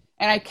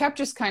 And I kept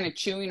just kind of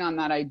chewing on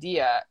that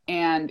idea.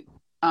 And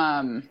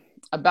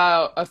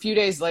about a few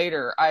days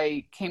later,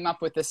 I came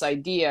up with this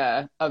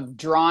idea of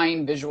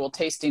drawing visual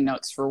tasting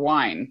notes for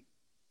wine.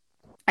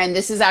 And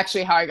this is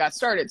actually how I got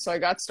started. So I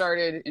got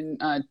started in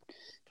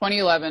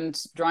 2011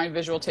 drawing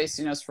visual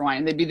tasting notes for wine.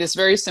 And they'd be this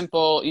very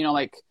simple,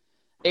 like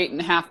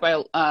 8.5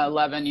 by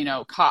 11,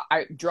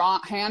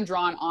 hand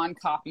drawn on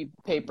copy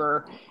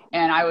paper.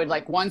 And I would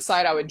one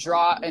side, I would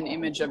draw an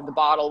image of the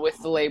bottle with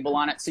the label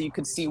on it so you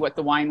could see what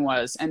the wine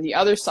was. And the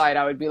other side,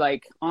 I would be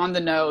on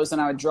the nose,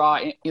 and I would draw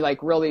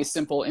really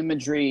simple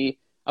imagery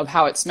of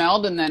how it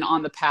smelled. And then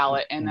on the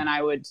palate, and then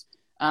I would,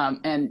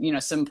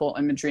 simple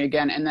imagery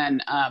again. And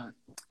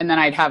then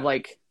I'd have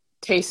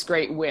taste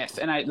great with,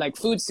 and I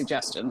food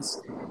suggestions.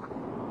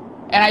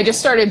 And I just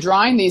started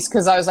drawing these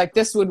because I was like,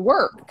 this would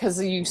work,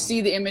 because you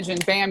see the image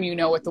and bam,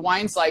 what the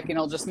wine's like, and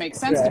it'll just make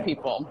sense to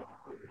people.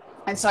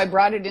 And so I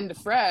brought it into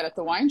Fred at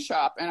the wine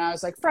shop, and I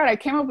was like, Fred, I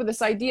came up with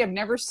this idea. I've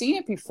never seen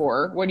it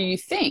before. What do you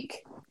think?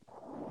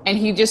 And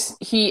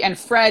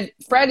Fred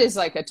is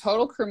like a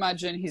total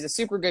curmudgeon. He's a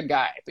super good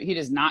guy, but he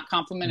does not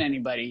compliment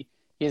anybody.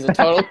 He is a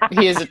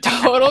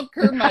total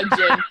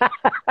curmudgeon.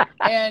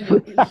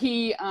 And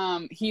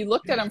he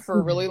looked at him for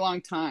a really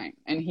long time,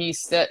 and he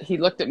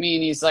looked at me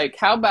and he's like,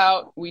 how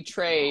about we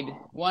trade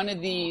one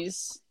of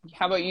these?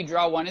 How about you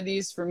draw one of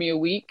these for me a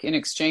week in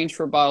exchange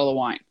for a bottle of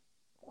wine?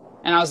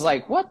 And I was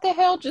like, what the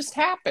hell just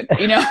happened?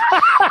 You know?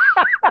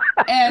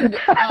 And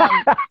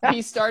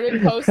he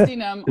started posting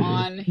them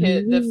on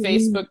the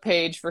Facebook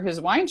page for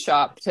his wine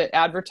shop to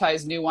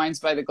advertise new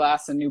wines by the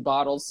glass and new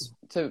bottles.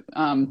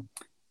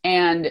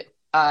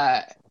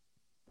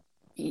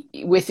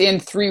 Within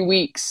 3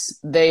 weeks,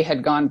 they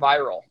had gone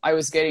viral. I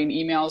was getting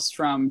emails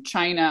from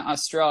China,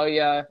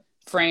 Australia,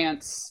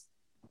 France,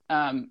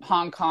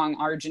 Hong Kong,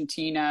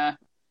 Argentina,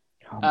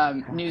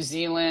 New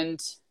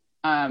Zealand.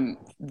 In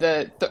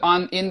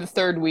the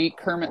third week,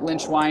 Kermit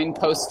Lynch Wine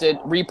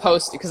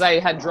reposted, because I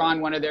had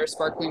drawn one of their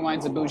sparkling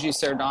wines, a Bougie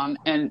Sardon,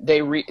 and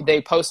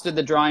they posted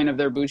the drawing of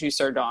their Bougie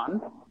Sardon,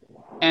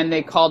 and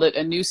they called it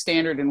a new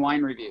standard in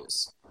wine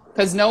reviews,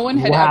 because no one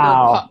had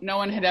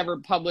ever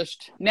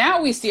published. Now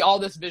we see all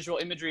this visual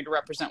imagery to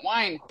represent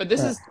wine, but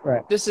this is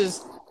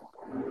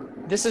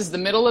the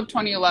middle of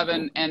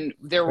 2011, and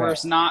there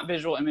was not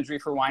visual imagery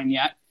for wine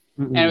yet.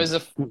 Mm-hmm.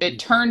 And it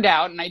turned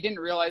out, and I didn't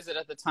realize it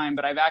at the time,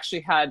 but I've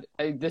actually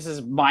this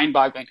is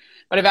mind-boggling,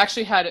 but I've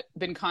actually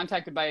been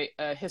contacted by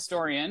a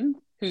historian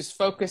whose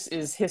focus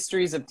is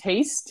histories of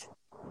taste,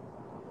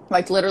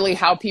 like literally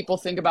how people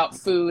think about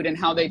food and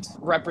how they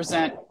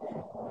represent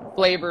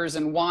flavors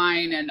and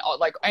wine and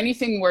like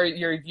anything where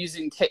you're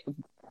using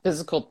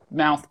physical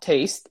mouth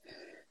taste.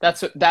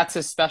 That's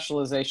his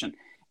specialization.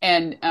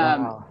 And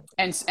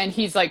and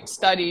he's like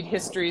studied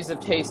histories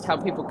of taste, how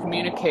people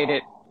communicate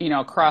it, you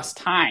know, across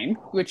time,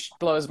 which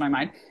blows my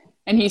mind.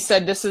 And he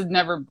said, this is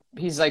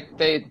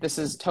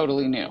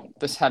totally new.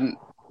 This hadn't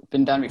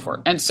been done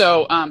before. And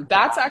so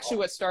that's actually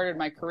what started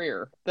my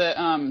career.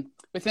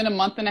 Within a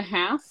month and a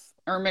half,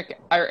 Eric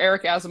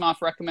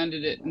Asimov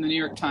recommended it in the New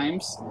York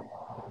Times.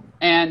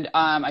 And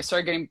I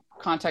started getting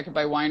contacted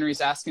by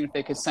wineries asking if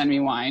they could send me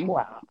wine.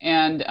 Wow.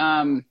 And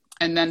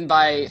then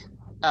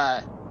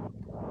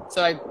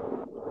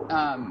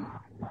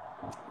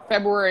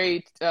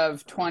February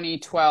of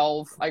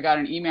 2012, I got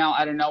an email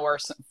out of nowhere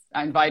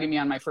inviting me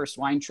on my first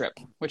wine trip,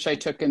 which I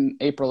took in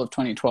April of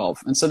 2012.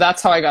 And so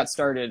that's how I got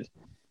started.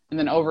 And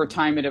then over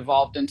time, it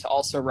evolved into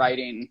also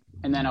writing.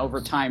 And then over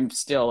time,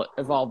 still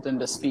evolved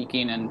into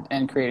speaking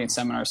and creating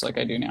seminars like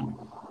I do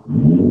now.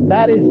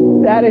 That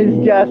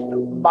is just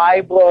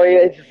mind-blowing.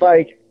 It's just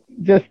like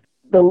just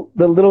the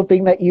little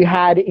thing that you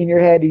had in your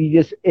head,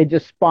 and it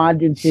just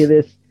spawned into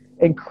this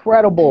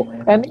incredible.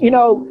 And, you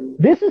know,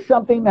 this is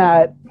something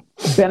that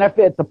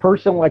benefits a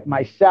person like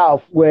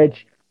myself,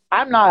 which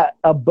I'm not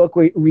a book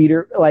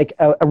reader, like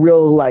a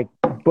real like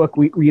book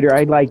reader.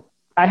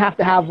 I have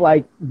to have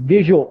like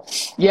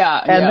visuals. Yeah.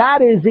 And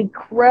that is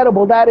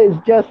incredible. That is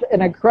just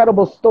an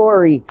incredible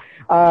story.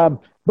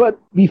 But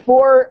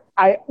before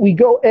we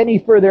go any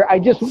further, I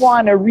just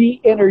want to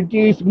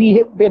reintroduce, we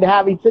have been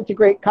having such a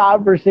great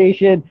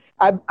conversation.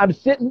 I'm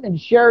sitting and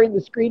sharing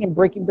the screen and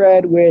breaking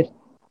bread with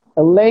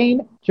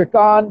Elaine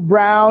Chacon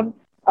Brown.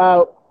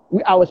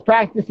 I was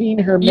practicing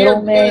her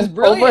middle name. It was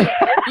brilliant.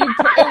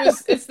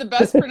 It's the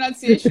best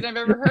pronunciation I've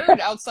ever heard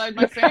outside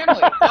my family.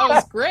 That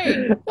was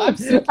great. I'm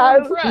super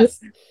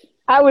impressed.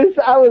 I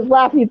was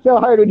laughing so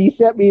hard when you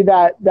sent me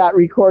that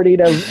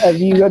recording of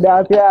you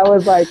announcing. I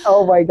was like,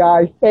 oh my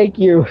gosh, thank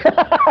you.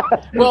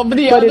 Well, but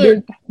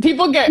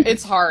people get,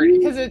 it's hard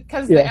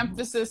because the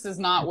emphasis is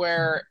not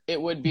where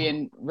it would be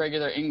in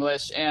regular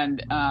English,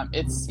 and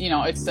it's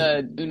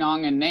a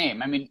Unangan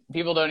name. I mean,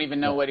 people don't even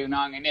know what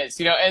Unangan is,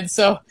 and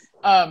so.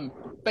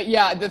 But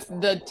yeah,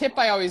 the tip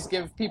I always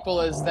give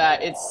people is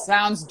that it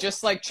sounds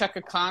just like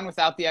Chaka Khan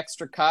without the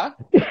extra ka.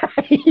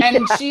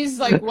 And she's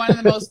like one of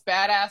the most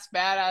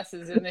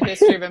badasses in the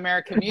history of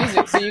American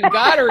music. So you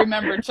got to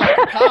remember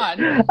Chaka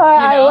Khan.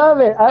 I love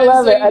it. I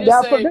love it. You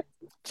just say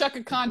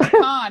Chaka Khan,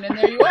 and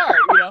there you are.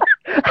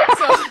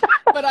 So,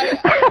 but a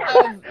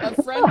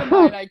friend of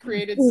mine, I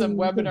created some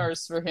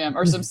webinars for him,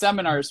 or some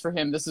seminars for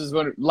him. This is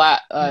what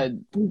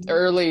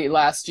early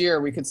last year.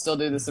 We could still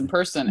do this in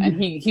person,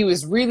 and he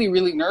was really,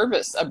 really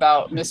nervous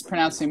about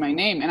mispronouncing my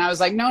name. And I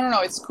was like,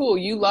 no, it's cool.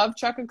 You love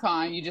Chaka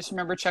Khan. You just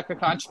remember Chaka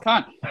Khan.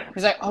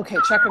 He's like, okay,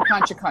 Chaka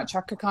Khan.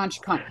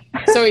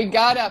 So he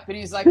got up and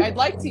he's like, I'd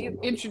like to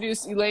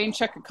introduce Elaine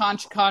Chaka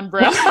Khan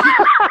Brown.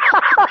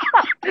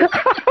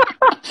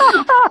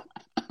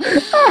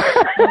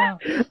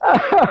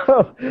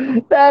 Oh,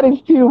 that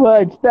is too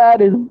much.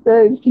 That is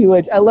too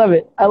much. I love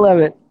it. I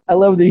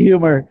love the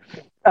humor.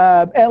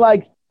 And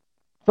like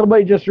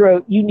somebody just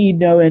wrote, you need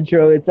no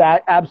intro. It's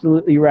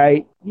absolutely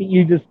right.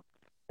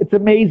 It's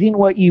amazing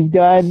what you've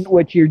done,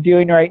 what you're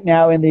doing right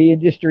now in the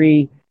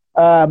industry.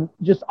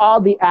 Just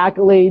all the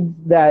accolades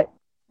that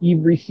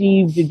you've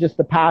received in just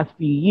the past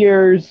few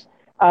years.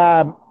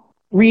 I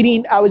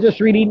was just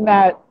reading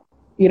that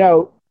you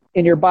know,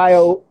 in your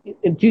bio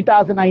in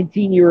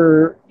 2019,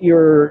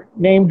 you're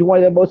named one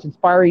of the most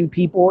inspiring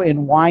people in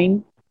the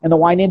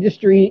wine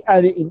industry.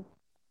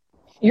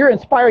 You're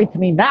inspiring to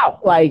me now.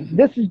 Like,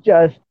 this is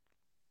just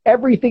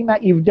everything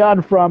that you've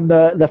done, from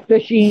the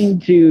fishing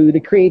to the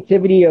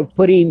creativity of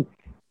putting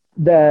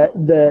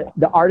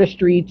the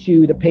artistry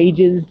to the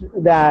pages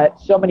that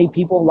so many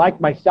people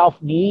like myself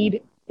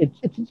need.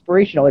 It's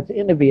inspirational. It's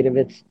innovative.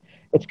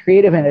 It's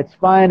creative, and it's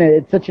fun, and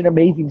it's such an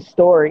amazing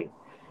story.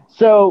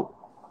 So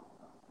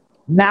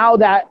now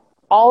that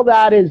all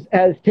that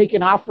has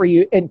taken off for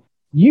you, and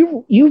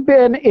you've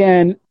been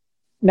in,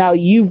 now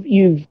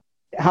you've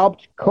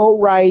helped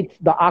co-write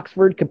the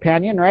Oxford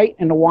Companion, right,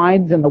 and the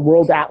wines, and the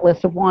World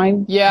Atlas of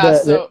Wine. Yeah,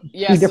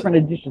 two different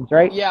editions,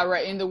 right? Yeah,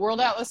 right. In the World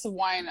Atlas of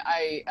Wine,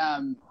 I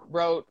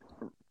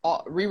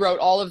rewrote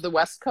all of the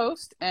West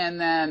Coast, and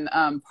then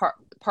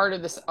part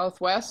of the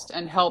Southwest,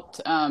 and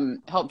helped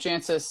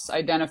Jancis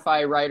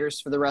identify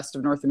writers for the rest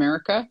of North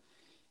America.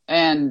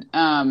 And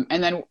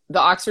then the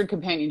Oxford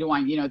Companion to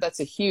Wine, that's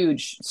a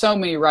huge, so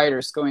many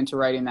writers go into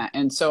writing that.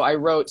 And so I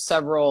wrote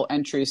several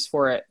entries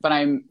for it, but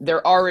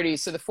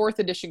so the fourth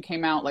edition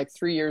came out like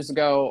 3 years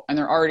ago, and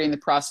they're already in the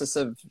process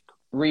of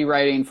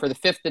rewriting for the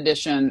fifth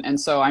edition. And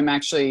so I'm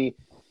actually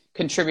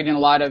contributing a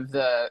lot of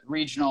the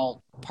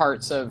regional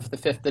parts of the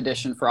fifth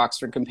edition for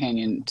Oxford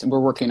Companion. We're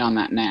working on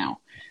that now.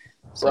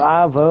 So,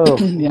 bravo.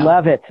 Yeah.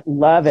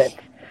 Love it.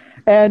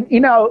 And,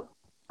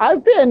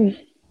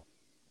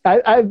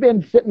 I've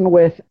been sitting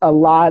with a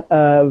lot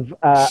of,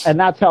 and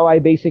that's how I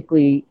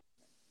basically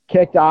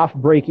kicked off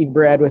Breaking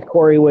Bread with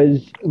Corey,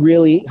 was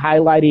really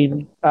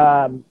highlighting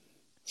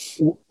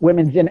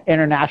Women's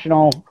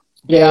International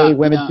Day,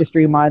 Women's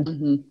History Month.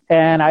 Mm-hmm.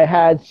 And I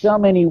had so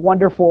many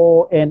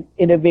wonderful and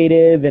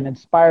innovative and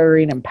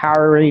inspiring,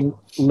 empowering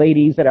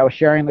ladies that I was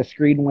sharing the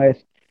screen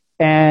with.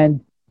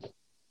 And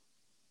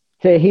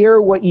to hear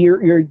what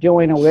you're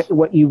doing and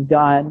what you've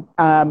done,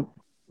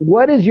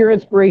 what is your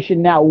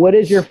inspiration now? What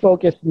is your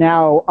focus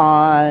now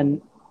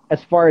on,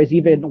 as far as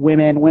even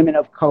women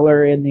of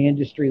color in the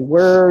industry?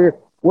 Where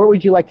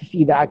would you like to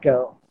see that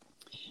go?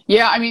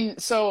 Yeah, I mean,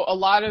 so a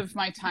lot of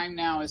my time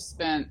now is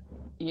spent,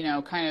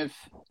 kind of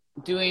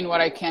doing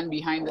what I can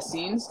behind the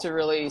scenes to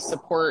really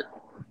support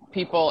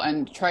people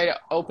and try to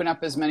open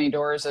up as many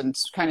doors and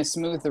kind of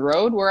smooth the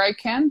road where I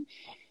can.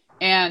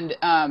 And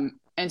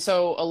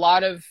so a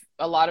lot of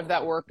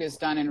that work is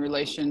done in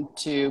relation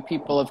to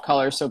people of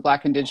color, so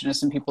Black,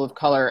 Indigenous, and people of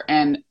color,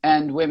 and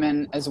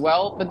women as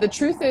well. But the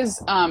truth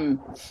is,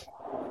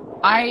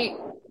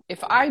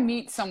 if I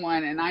meet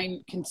someone and I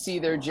can see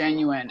they're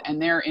genuine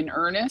and they're in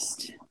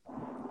earnest,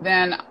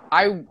 then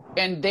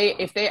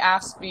if they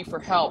ask me for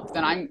help,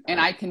 then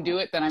I can do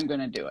it, then I'm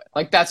going to do it.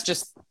 Like, that's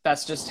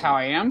just how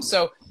I am.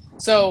 So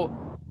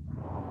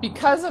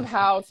because of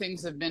how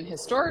things have been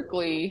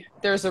historically,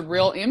 there's a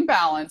real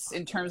imbalance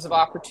in terms of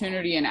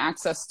opportunity and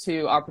access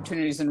to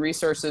opportunities and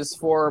resources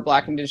for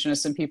Black,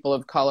 Indigenous, and people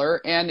of color,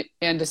 and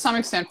to some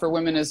extent for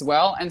women as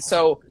well. And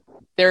so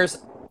there's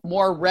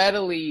more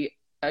readily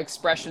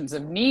expressions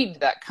of need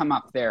that come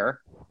up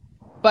there.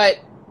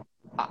 But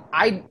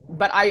I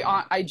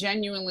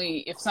genuinely,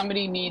 if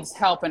somebody needs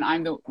help and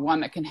I'm the one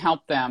that can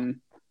help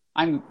them,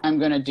 I'm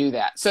going to do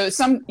that. So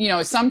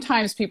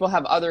sometimes people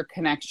have other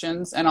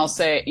connections, and I'll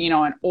say,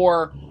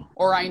 or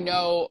I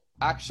know,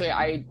 actually,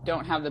 I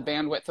don't have the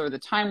bandwidth or the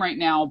time right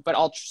now, but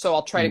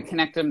I'll try to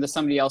connect them to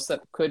somebody else that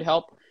could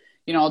help.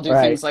 I'll do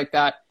things like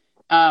that.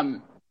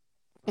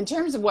 In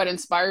terms of what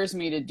inspires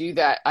me to do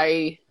that,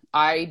 I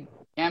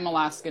am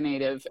Alaska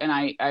Native, and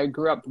I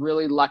grew up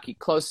really lucky,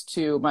 close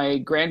to my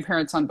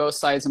grandparents on both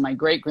sides and my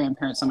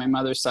great-grandparents on my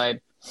mother's side.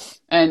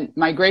 And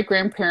my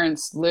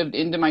great-grandparents lived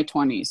into my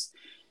 20s.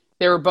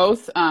 They were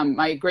both,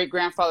 my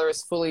great-grandfather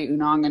was fully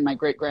Unang and my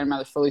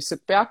great-grandmother fully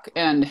Sukpiak,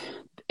 and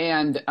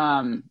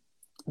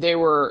they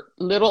were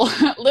little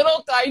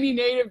tiny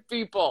Native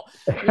people.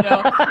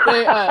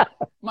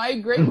 My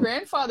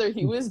great-grandfather,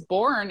 he was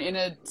born in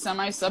a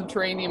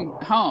semi-subterranean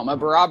home, a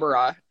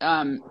barabara,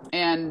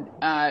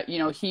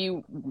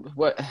 he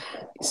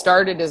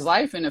started his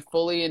life in a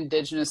fully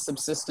indigenous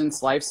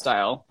subsistence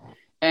lifestyle.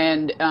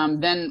 And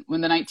then when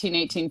the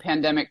 1918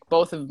 pandemic,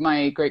 both of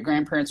my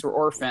great-grandparents were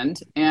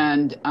orphaned.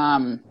 And,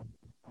 I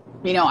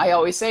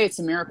always say it's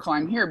a miracle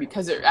I'm here,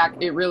 because it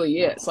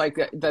really is. Like,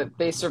 that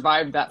they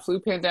survived that flu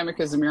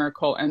pandemic is a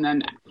miracle. And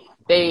then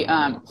they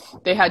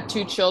had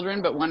 2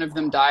 children, but one of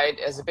them died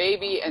as a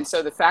baby. And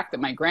so the fact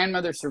that my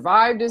grandmother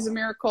survived is a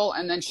miracle.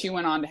 And then she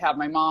went on to have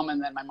my mom, and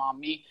then my mom,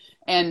 me.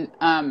 And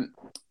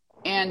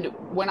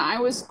when I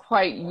was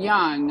quite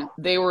young,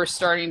 they were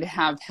starting to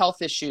have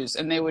health issues,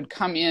 and they would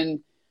come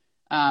in.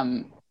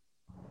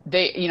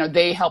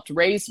 They helped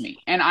raise me.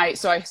 And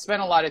so I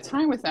spent a lot of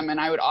time with them, and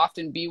I would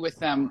often be with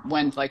them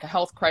when like a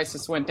health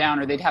crisis went down,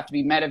 or they'd have to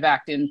be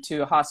medevaced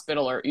into a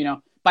hospital, or,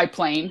 by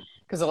plane,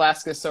 because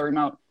Alaska is so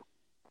remote.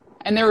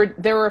 And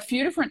there were a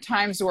few different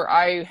times where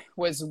I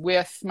was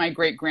with my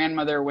great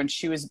grandmother when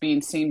she was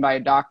being seen by a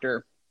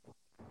doctor.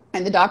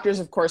 And the doctors,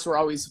 of course, were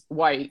always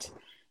white.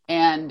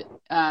 And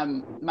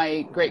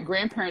my great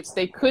grandparents,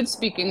 they could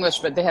speak English,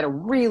 but they had a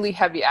really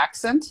heavy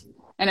accent.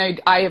 And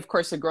I, of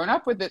course, had grown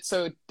up with it,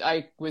 so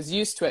I was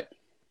used to it.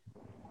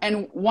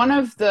 And when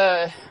I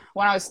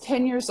was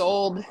 10 years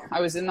old,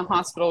 I was in the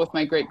hospital with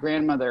my great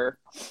grandmother,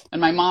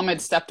 and my mom had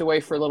stepped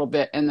away for a little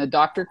bit, and the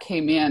doctor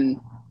came in,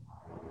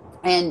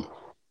 and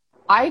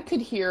I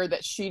could hear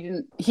that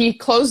he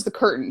closed the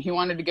curtain. He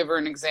wanted to give her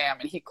an exam,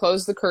 and he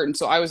closed the curtain.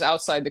 So I was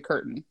outside the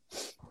curtain,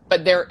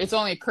 but it's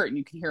only a curtain.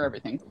 You can hear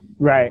everything.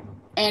 Right.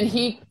 And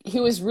he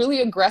was really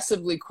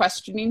aggressively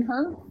questioning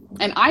her,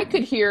 and I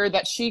could hear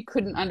that she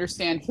couldn't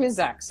understand his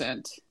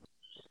accent.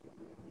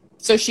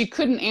 So she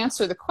couldn't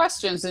answer the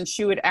questions, and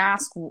she would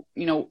ask,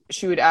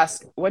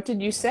 what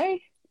did you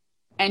say?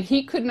 And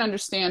he couldn't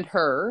understand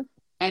her.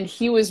 And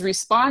he was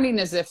responding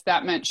as if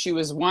that meant she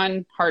was,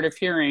 one, hard of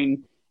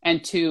hearing,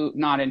 and two,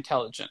 not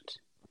intelligent.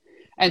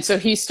 And so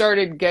he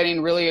started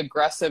getting really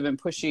aggressive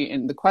and pushy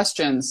in the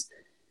questions.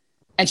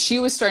 And she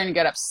was starting to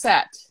get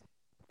upset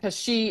because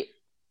she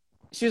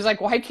was like,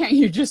 why can't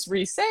you just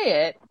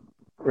re-say it?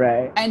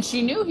 Right. And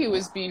she knew he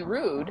was being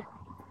rude.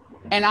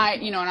 And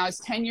and I was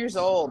 10 years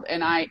old,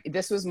 and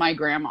this was my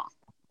grandma,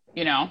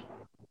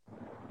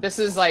 this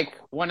is like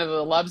one of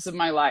the loves of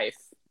my life.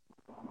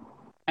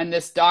 And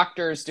this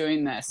doctor's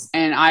doing this.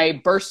 And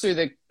I burst through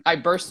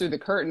the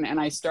curtain, and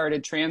I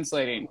started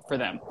translating for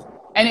them.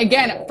 And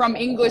again, from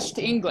English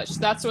to English.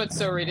 That's what's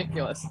so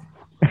ridiculous.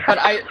 But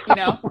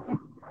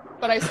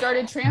I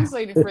started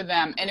translating for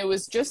them, and it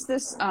was just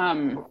this,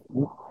 and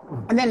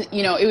then,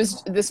 it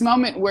was this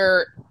moment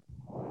where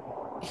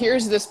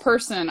here's this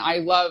person I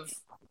love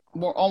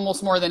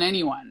almost more than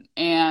anyone,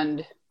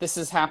 and this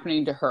is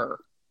happening to her.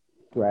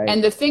 Right.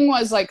 And the thing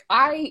was, like,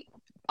 I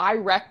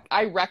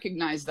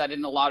recognize that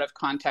in a lot of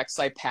contexts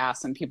I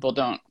pass, and people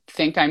don't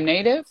think I'm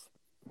Native,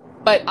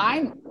 but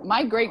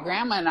my great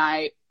grandma and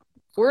I,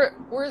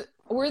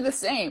 we're the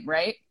same,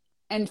 right?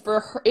 And for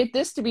her,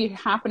 this to be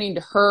happening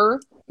to her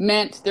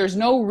meant there's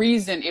no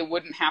reason it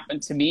wouldn't happen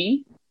to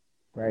me.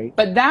 Right.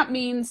 But that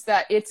means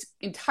that it's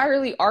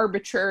entirely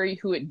arbitrary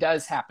who it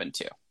does happen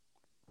to.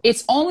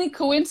 It's only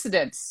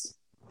coincidence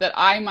that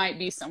I might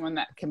be someone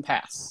that can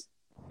pass,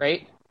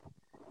 right?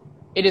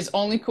 It is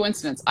only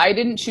coincidence. I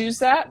didn't choose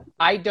that.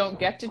 I don't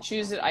get to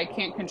choose it. I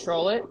can't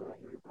control it.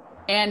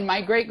 And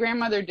my great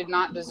grandmother did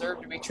not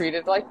deserve to be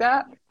treated like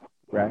that.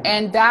 Right.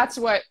 And that's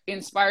what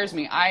inspires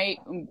me.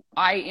 I'm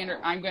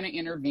going to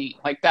intervene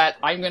like that.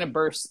 I'm going to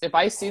burst. If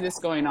I see this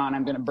going on,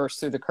 I'm going to burst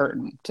through the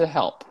curtain to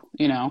help,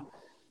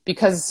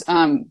 because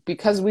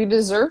we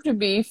deserve to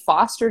be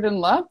fostered and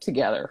loved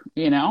together,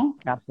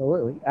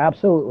 Absolutely.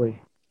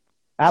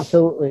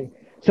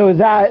 So is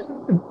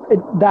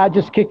that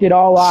just kicked it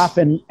all off,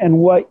 and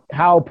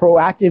how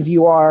proactive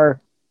you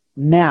are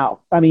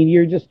now? I mean,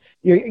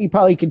 you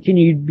probably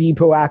continue to be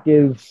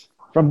proactive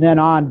from then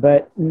on,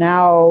 but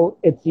now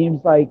it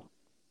seems like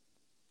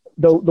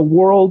the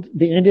world,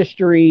 the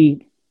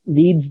industry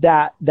needs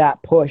that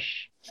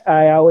push.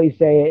 I always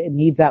say it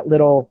needs that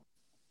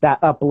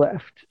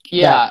uplift,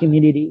 that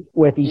community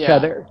with each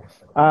other,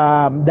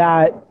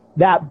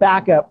 that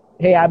backup.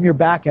 Hey, I'm your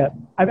backup.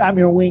 I'm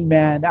your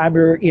wingman. I'm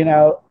your,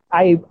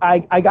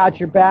 I got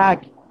your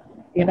back.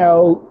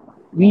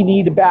 We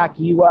need to back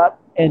you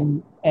up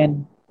and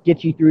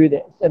get you through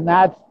this. And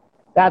that's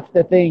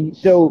the thing.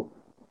 So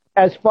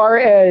as far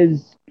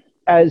as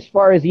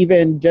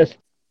even just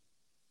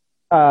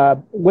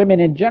women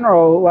in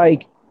general,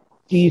 like,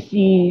 do you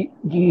see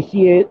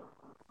it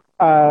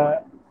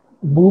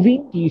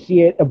moving? Do you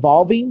see it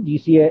evolving? Do you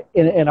see it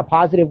in a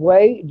positive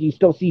way? Do you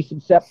still see some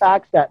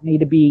setbacks that need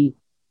to be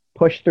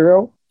pushed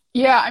through?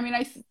 Yeah, I mean,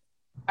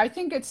 I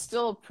think it's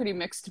still a pretty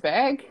mixed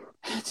bag,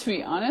 to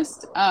be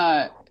honest.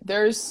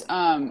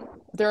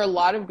 There are a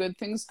lot of good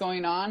things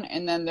going on,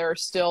 and then there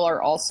still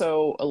are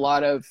also a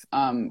lot of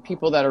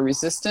people that are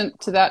resistant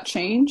to that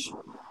change.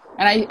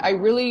 And I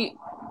really,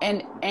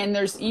 and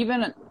there's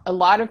even a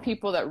lot of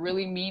people that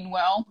really mean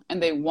well,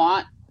 and they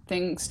want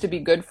things to be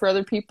good for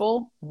other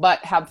people, but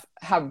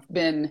have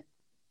been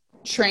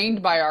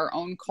trained by our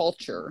own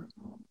culture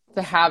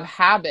to have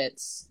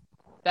habits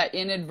that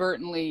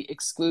inadvertently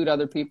exclude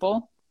other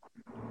people.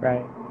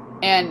 Right.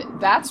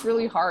 And that's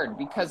really hard,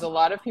 because a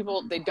lot of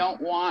people, they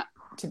don't want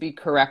to be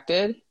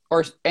corrected,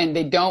 and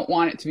they don't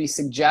want it to be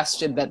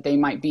suggested that they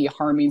might be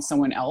harming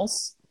someone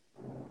else.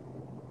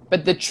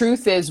 But the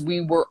truth is,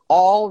 we were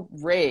all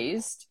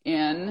raised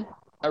in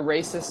a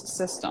racist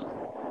system,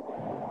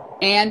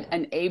 and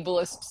an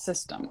ableist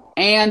system,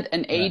 and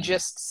an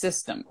ageist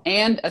system,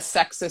 and a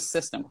sexist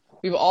system.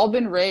 We've all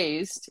been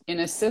raised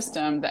in a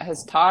system that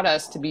has taught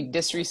us to be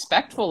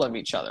disrespectful of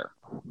each other,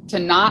 to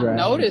not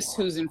notice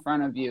who's in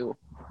front of you,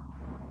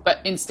 but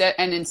instead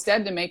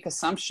to make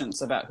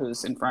assumptions about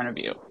who's in front of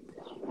you.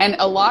 And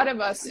a lot of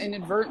us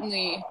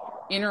inadvertently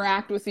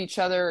interact with each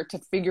other to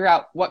figure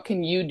out, what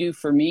can you do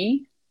for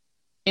me,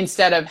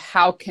 instead of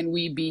how can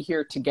we be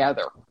here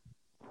together?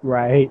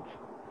 Right.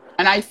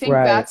 And I think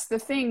that's the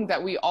thing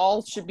that we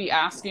all should be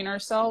asking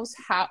ourselves.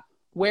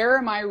 Where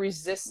am I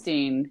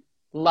resisting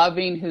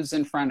loving who's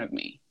in front of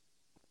me?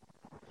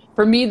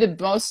 For me, the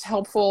most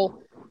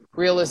helpful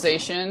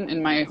realization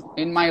in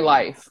my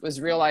life was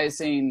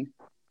realizing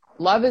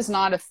love is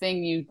not a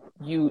thing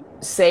you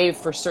save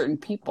for certain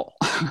people.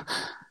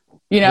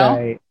 You know,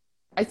 Right.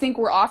 I think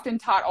we're often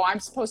taught, oh, I'm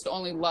supposed to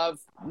only love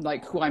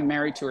like who I'm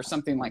married to or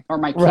something like, or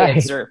my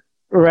kids Right. or,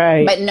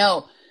 Right. but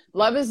no,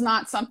 love is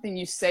not something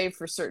you save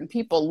for certain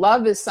people.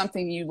 Love is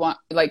something you want,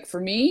 like for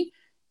me,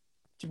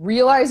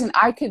 realizing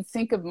I could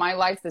think of my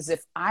life as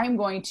if I'm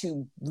going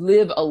to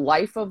live a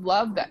life of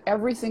love, that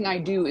everything I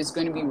do is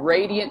going to be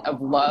radiant of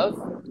love.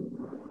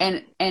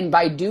 And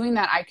by doing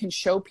that, I can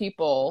show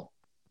people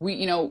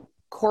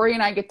Corey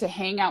and I get to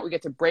hang out, we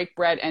get to break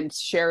bread and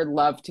share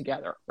love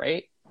together,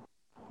 right?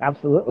 We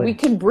Absolutely.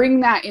 can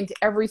bring that into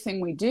everything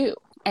we do.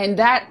 And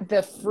that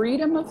the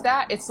freedom of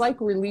that, it's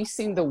like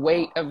releasing the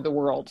weight of the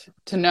world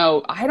to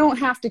know I don't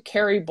have to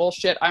carry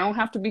bullshit. I don't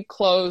have to be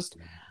closed.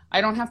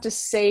 I don't have to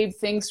save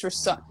things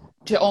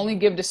to only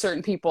give to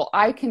certain people.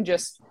 I can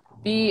just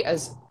be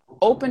as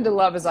open to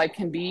love as I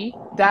can be.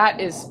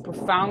 That is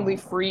profoundly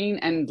freeing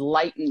and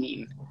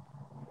lightening.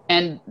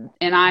 And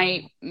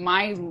my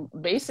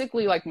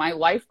basically like my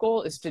life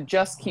goal is to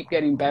just keep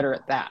getting better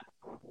at that.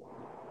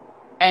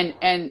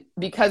 And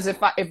because if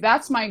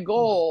that's my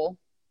goal,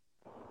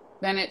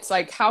 then it's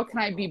like, how can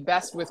I be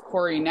best with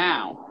Corey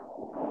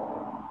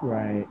now?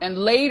 Right. And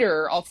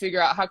later I'll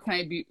figure out how can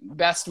I be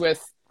best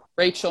with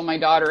Rachel, my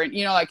daughter, and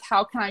like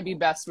how can I be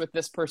best with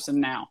this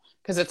person now?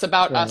 Because it's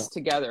about us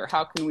together.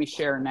 How can we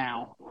share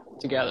now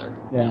together?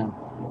 Yeah.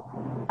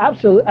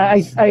 Absolutely.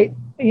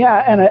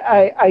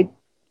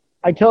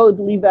 I totally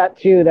believe that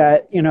too,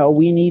 that,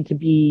 we need to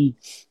be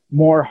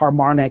more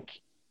harmonic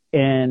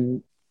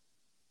in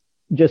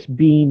just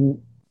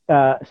being,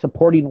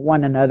 supporting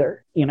one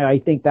another. I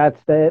think that's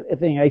the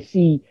thing. I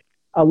see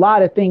a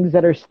lot of things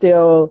that are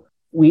still,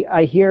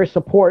 I hear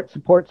support,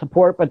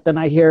 but then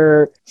I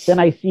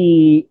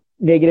see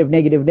negative.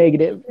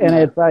 And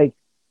it's like,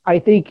 I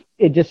think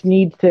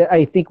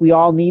we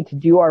all need to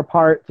do our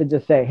part to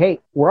just say, hey,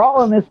 we're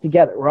all in this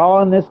together. We're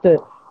all in this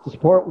to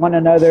support one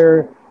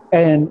another.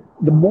 And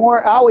the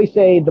more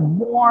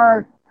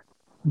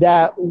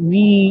that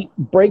we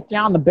break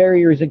down the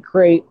barriers and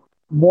create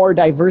more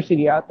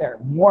diversity out there,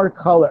 more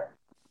color,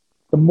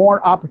 the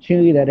more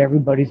opportunity that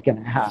everybody's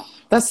going to have.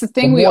 That's the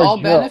thing. We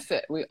all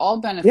benefit. We all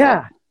benefit.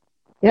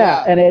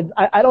 Yeah. And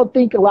I don't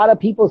think a lot of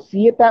people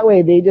see it that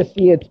way. They just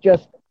see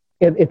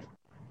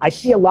I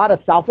see a lot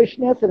of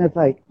selfishness, and it's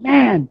like,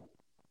 man,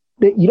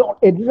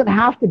 it doesn't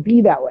have to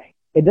be that way.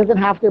 It doesn't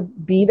have to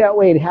be that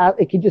way.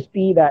 It can just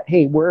be that,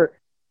 hey,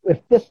 if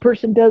this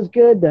person does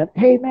good, then,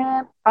 hey,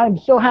 man, I'm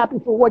so happy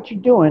for what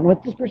you're doing.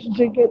 If this person's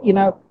doing good,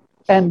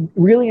 and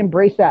really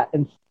embrace that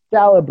and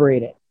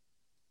celebrate it.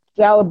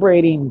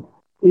 Celebrating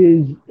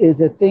is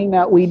a thing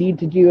that we need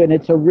to do, and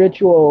it's a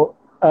ritual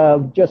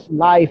of just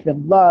life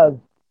and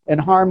love and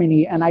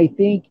harmony. And I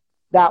think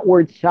that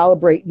word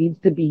celebrate needs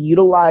to be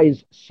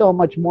utilized so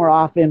much more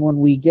often when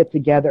we get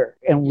together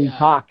and we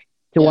talk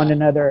to one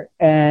another.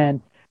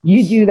 And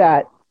you do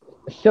that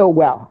so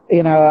well.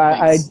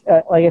 I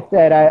like I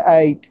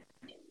said,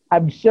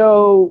 I'm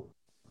so,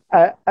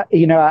 I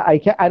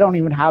don't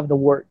even have the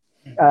word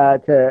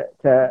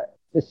to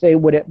say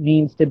what it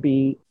means to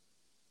be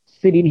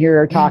sitting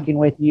here talking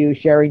with you,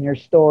 sharing your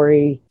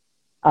story,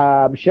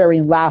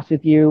 sharing laughs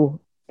with you,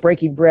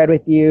 breaking bread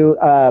with you.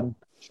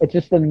 It's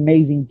just an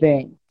amazing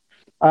thing.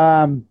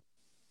 And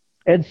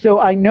so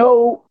I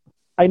know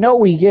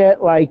we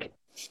get like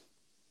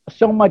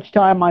so much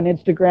time on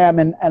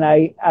Instagram, and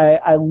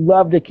I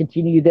love to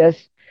continue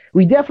this.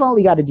 We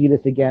definitely got to do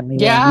this again,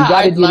 Leland. Yeah, we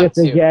got to do this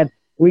again.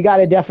 We got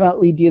to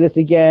definitely do this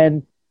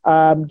again.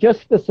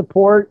 Just the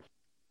support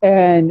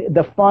and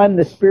the fun,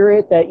 the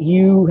spirit that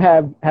you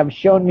have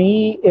shown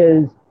me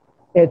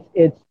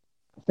it's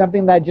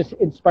something that just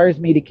inspires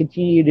me to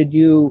continue to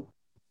do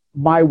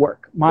my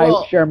work,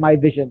 share my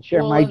vision,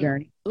 share my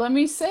journey. Let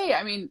me say,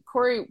 I mean,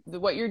 Corey,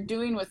 what you're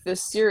doing with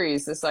this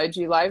series, this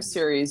IG Live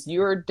series,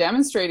 you're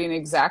demonstrating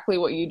exactly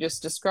what you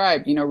just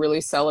described,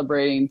 really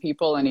celebrating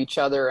people and each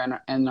other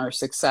and our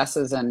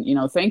successes. And,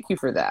 thank you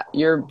for that.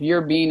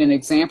 You're being an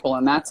example,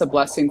 and that's a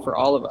blessing for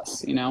all of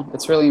us.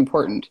 It's really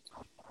important.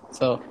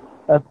 So.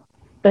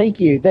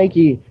 Thank you.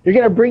 You're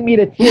gonna bring me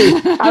to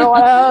tears. I don't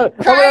want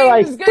to.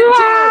 Crying is good too.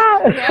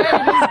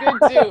 Crying is good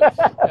too.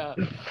 Yeah.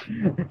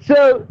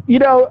 So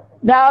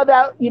now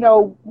that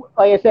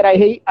like I said,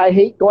 I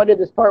hate going to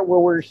this part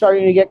where we're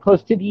starting to get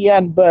close to the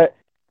end, but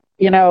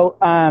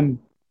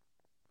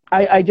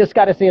I just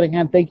got to say it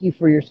again. Thank you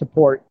for your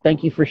support.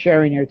 Thank you for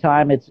sharing your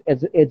time.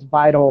 It's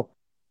vital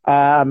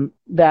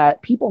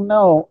that people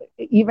know,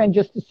 even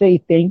just to say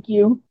thank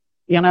you.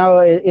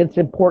 It's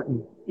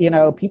important.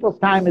 People's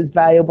time is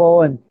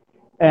valuable,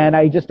 and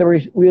I just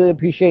really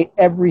appreciate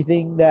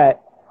everything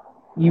that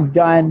you've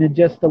done in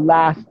just the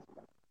last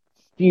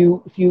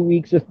few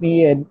weeks with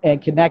me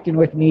and connecting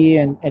with me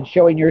and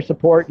showing your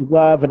support and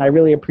love, and I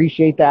really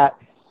appreciate that.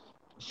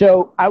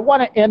 So I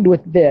want to end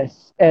with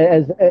this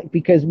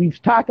because we've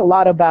talked a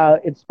lot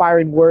about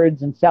inspiring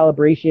words and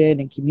celebration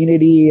and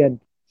community and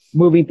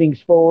moving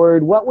things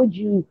forward. What would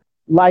you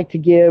like to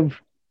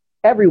give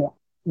everyone,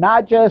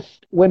 not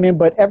just women,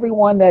 but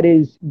everyone that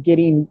is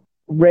getting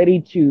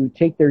ready to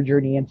take their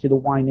journey into the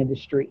wine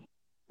industry,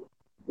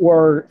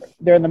 or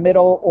they're in the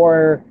middle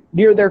or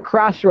near their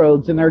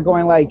crossroads and they're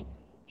going like,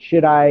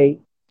 should I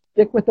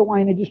stick with the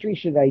wine industry?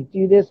 Should I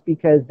do this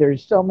because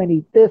there's so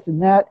many this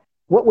and that?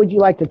 What would you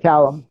like to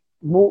tell them?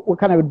 What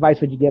kind of advice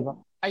would you give them?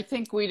 I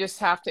think we just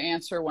have to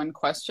answer one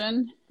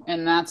question,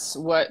 and that's,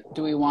 what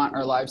do we want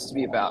our lives to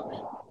be about?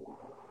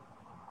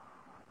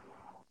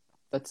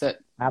 That's it.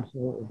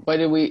 Absolutely.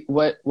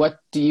 What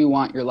do you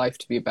want your life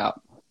to be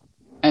about?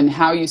 And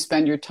how you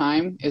spend your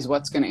time is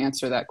what's going to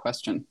answer that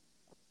question.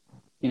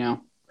 You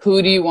know,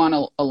 who do you want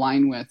to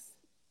align with?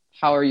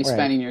 How are you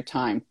spending your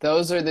time?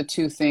 Those are the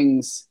two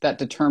things that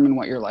determine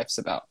what your life's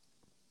about.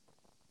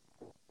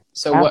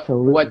 So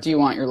what do you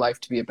want your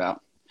life to be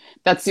about?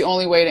 That's the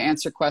only way to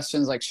answer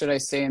questions like, should I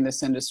stay in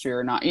this industry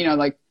or not? You know,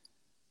 like,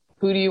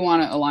 who do you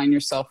want to align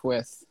yourself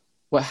with?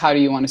 How do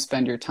you want to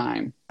spend your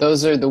time?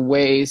 Those are the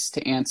ways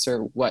to answer,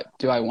 what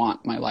do I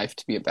want my life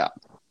to be about?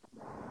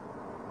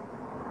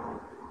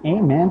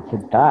 Amen to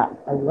that.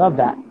 I love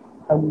that.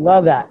 I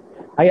love that.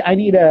 I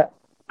need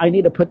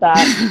to put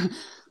that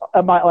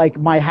at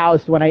my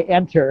house when I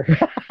enter.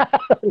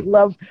 I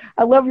love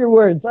your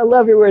words. I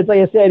love your words. Like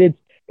I said,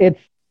 it's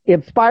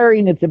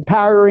inspiring, it's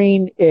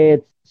empowering,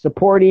 it's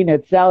supporting,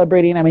 it's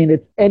celebrating. I mean,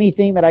 it's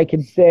anything that I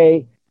can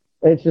say.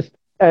 It's just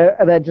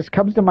that just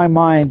comes to my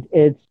mind.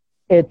 It's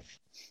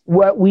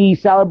what we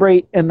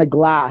celebrate in the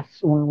glass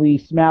when we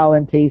smell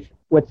and taste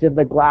what's in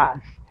the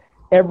glass.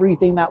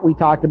 Everything that we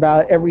talked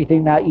about,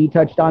 everything that you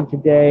touched on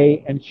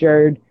today and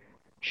shared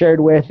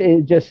with,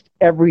 is just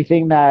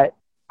everything that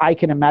I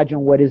can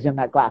imagine what is in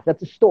that glass.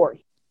 That's a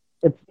story.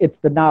 It's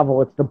the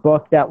novel. It's the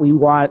book that we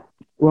want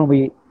when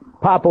we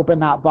pop open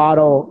that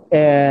bottle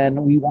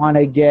and we want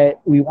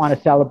to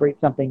celebrate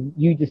something.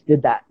 You just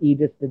did that. You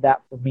just did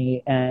that for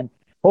me. And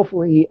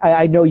hopefully,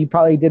 I know you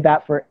probably did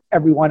that for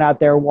everyone out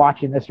there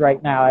watching this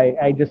right now.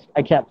 I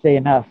can't say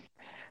enough.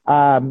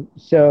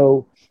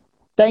 So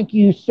thank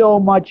you so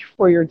much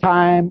for your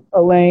time,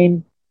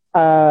 Elaine.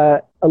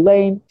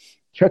 Elaine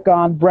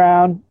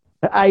Chacon-Brown.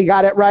 I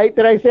got it right.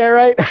 Did I say it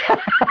right?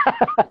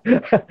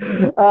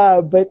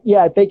 But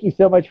yeah, thank you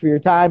so much for your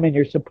time and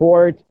your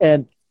support.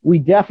 And we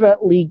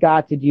definitely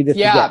got to do this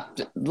again.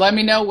 Let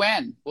me know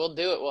when. We'll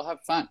do it. We'll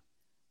have fun.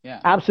 Yeah.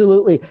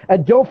 Absolutely.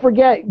 And don't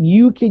forget,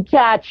 you can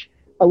catch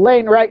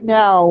Elaine right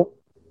now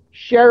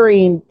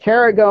sharing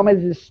Tara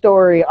Gomez's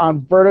story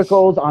on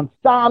Verticals on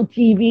Som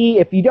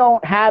TV. If you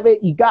don't have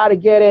it, you got to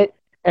get it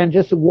and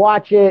just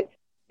watch it.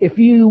 If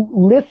you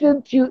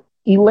listen to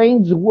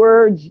Elaine's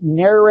words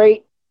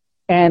narrate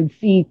and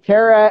see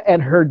Tara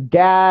and her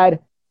dad,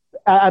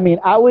 I mean,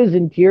 I was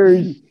in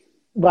tears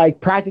like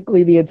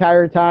practically the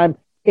entire time.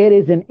 It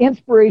is an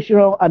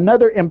inspirational,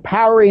 another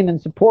empowering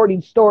and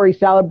supporting story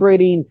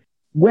celebrating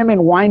women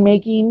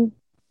winemaking.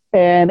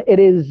 And it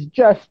is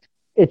just,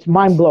 it's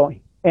mind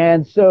blowing.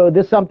 And so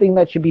this is something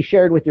that should be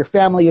shared with your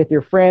family, with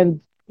your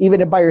friends,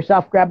 even by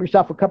yourself. Grab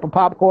yourself a cup of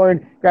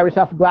popcorn, grab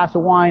yourself a glass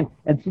of wine,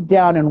 and sit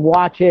down and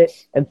watch it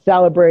and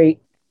celebrate.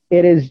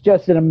 It is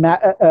just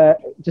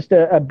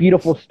a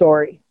beautiful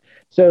story.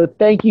 So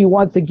thank you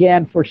once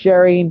again for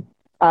sharing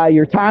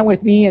your time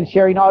with me and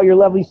sharing all your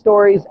lovely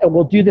stories. And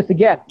we'll do this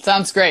again.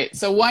 Sounds great.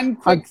 So one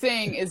quick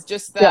thing is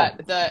just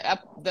that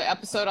the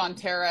episode on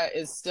Tara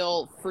is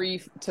still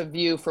free to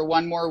view for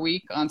one more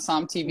week on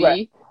Som TV.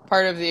 Right.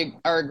 Part of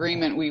our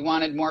agreement, we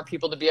wanted more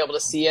people to be able to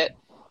see it.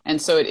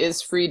 And so it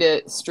is free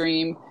to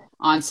stream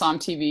on Som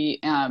TV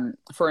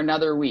for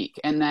another week.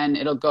 And then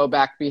it'll go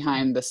back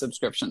behind the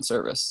subscription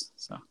service.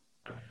 So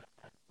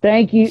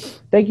thank you.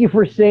 Thank you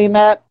for saying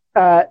that.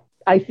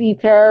 I see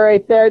Tara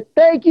right there.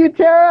 Thank you,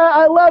 Tara.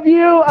 I love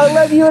you. I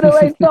love you and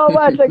Elaine so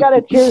much. I got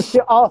to cheers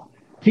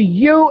to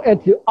you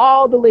and to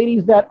all the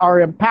ladies that are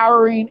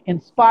empowering,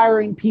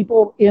 inspiring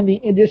people in the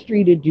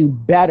industry to do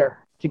better,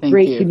 to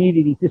create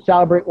community, to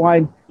celebrate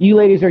wine. You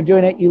ladies are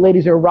doing it. You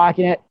ladies are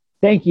rocking it.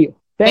 Thank you.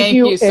 Thank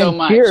you so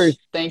much. Cheers.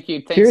 Thank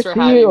you. Thanks cheers for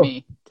having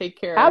me. Take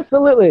care.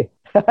 Absolutely.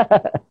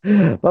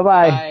 Bye-bye.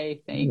 Bye.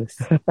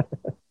 Thanks.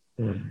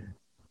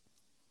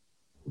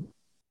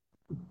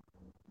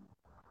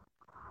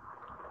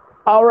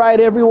 All right,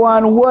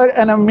 everyone. What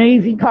an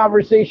amazing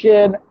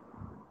conversation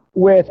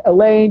with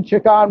Elaine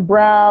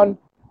Chacon-Brown.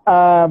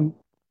 I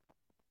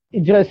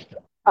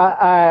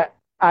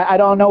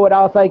don't know what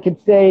else I could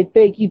say.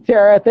 Thank you,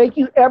 Tara. Thank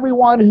you,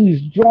 everyone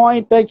who's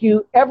joined. Thank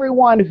you,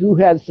 everyone who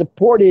has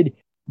supported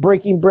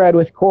Breaking Bread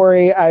with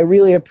Corey. I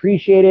really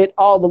appreciate it.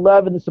 All the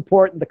love and the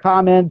support and the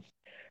comments.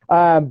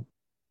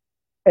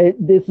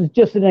 This is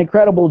just an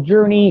incredible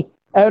journey.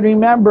 And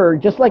remember,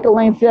 just like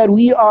Elaine said,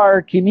 we are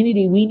a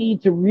community. We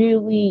need to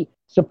really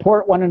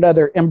support one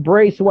another,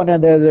 embrace one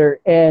another,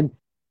 and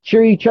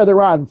cheer each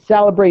other on,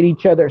 celebrate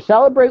each other,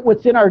 celebrate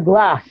what's in our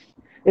glass.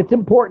 It's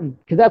important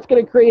because that's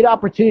going to create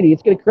opportunity.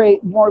 It's going to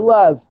create more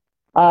love.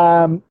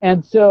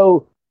 And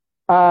so,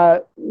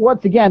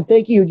 once again,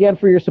 thank you again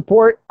for your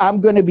support.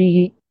 I'm going to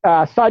be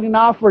signing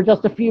off for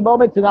just a few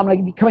moments, and I'm going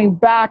to be coming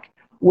back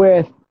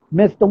with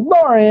Mr.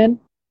 Lauren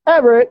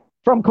Everett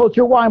from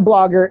Culture Wine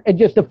Blogger in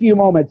just a few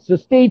moments. So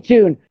stay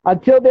tuned.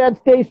 Until then,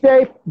 stay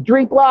safe,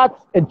 drink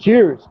lots, and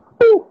cheers.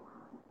 Boo!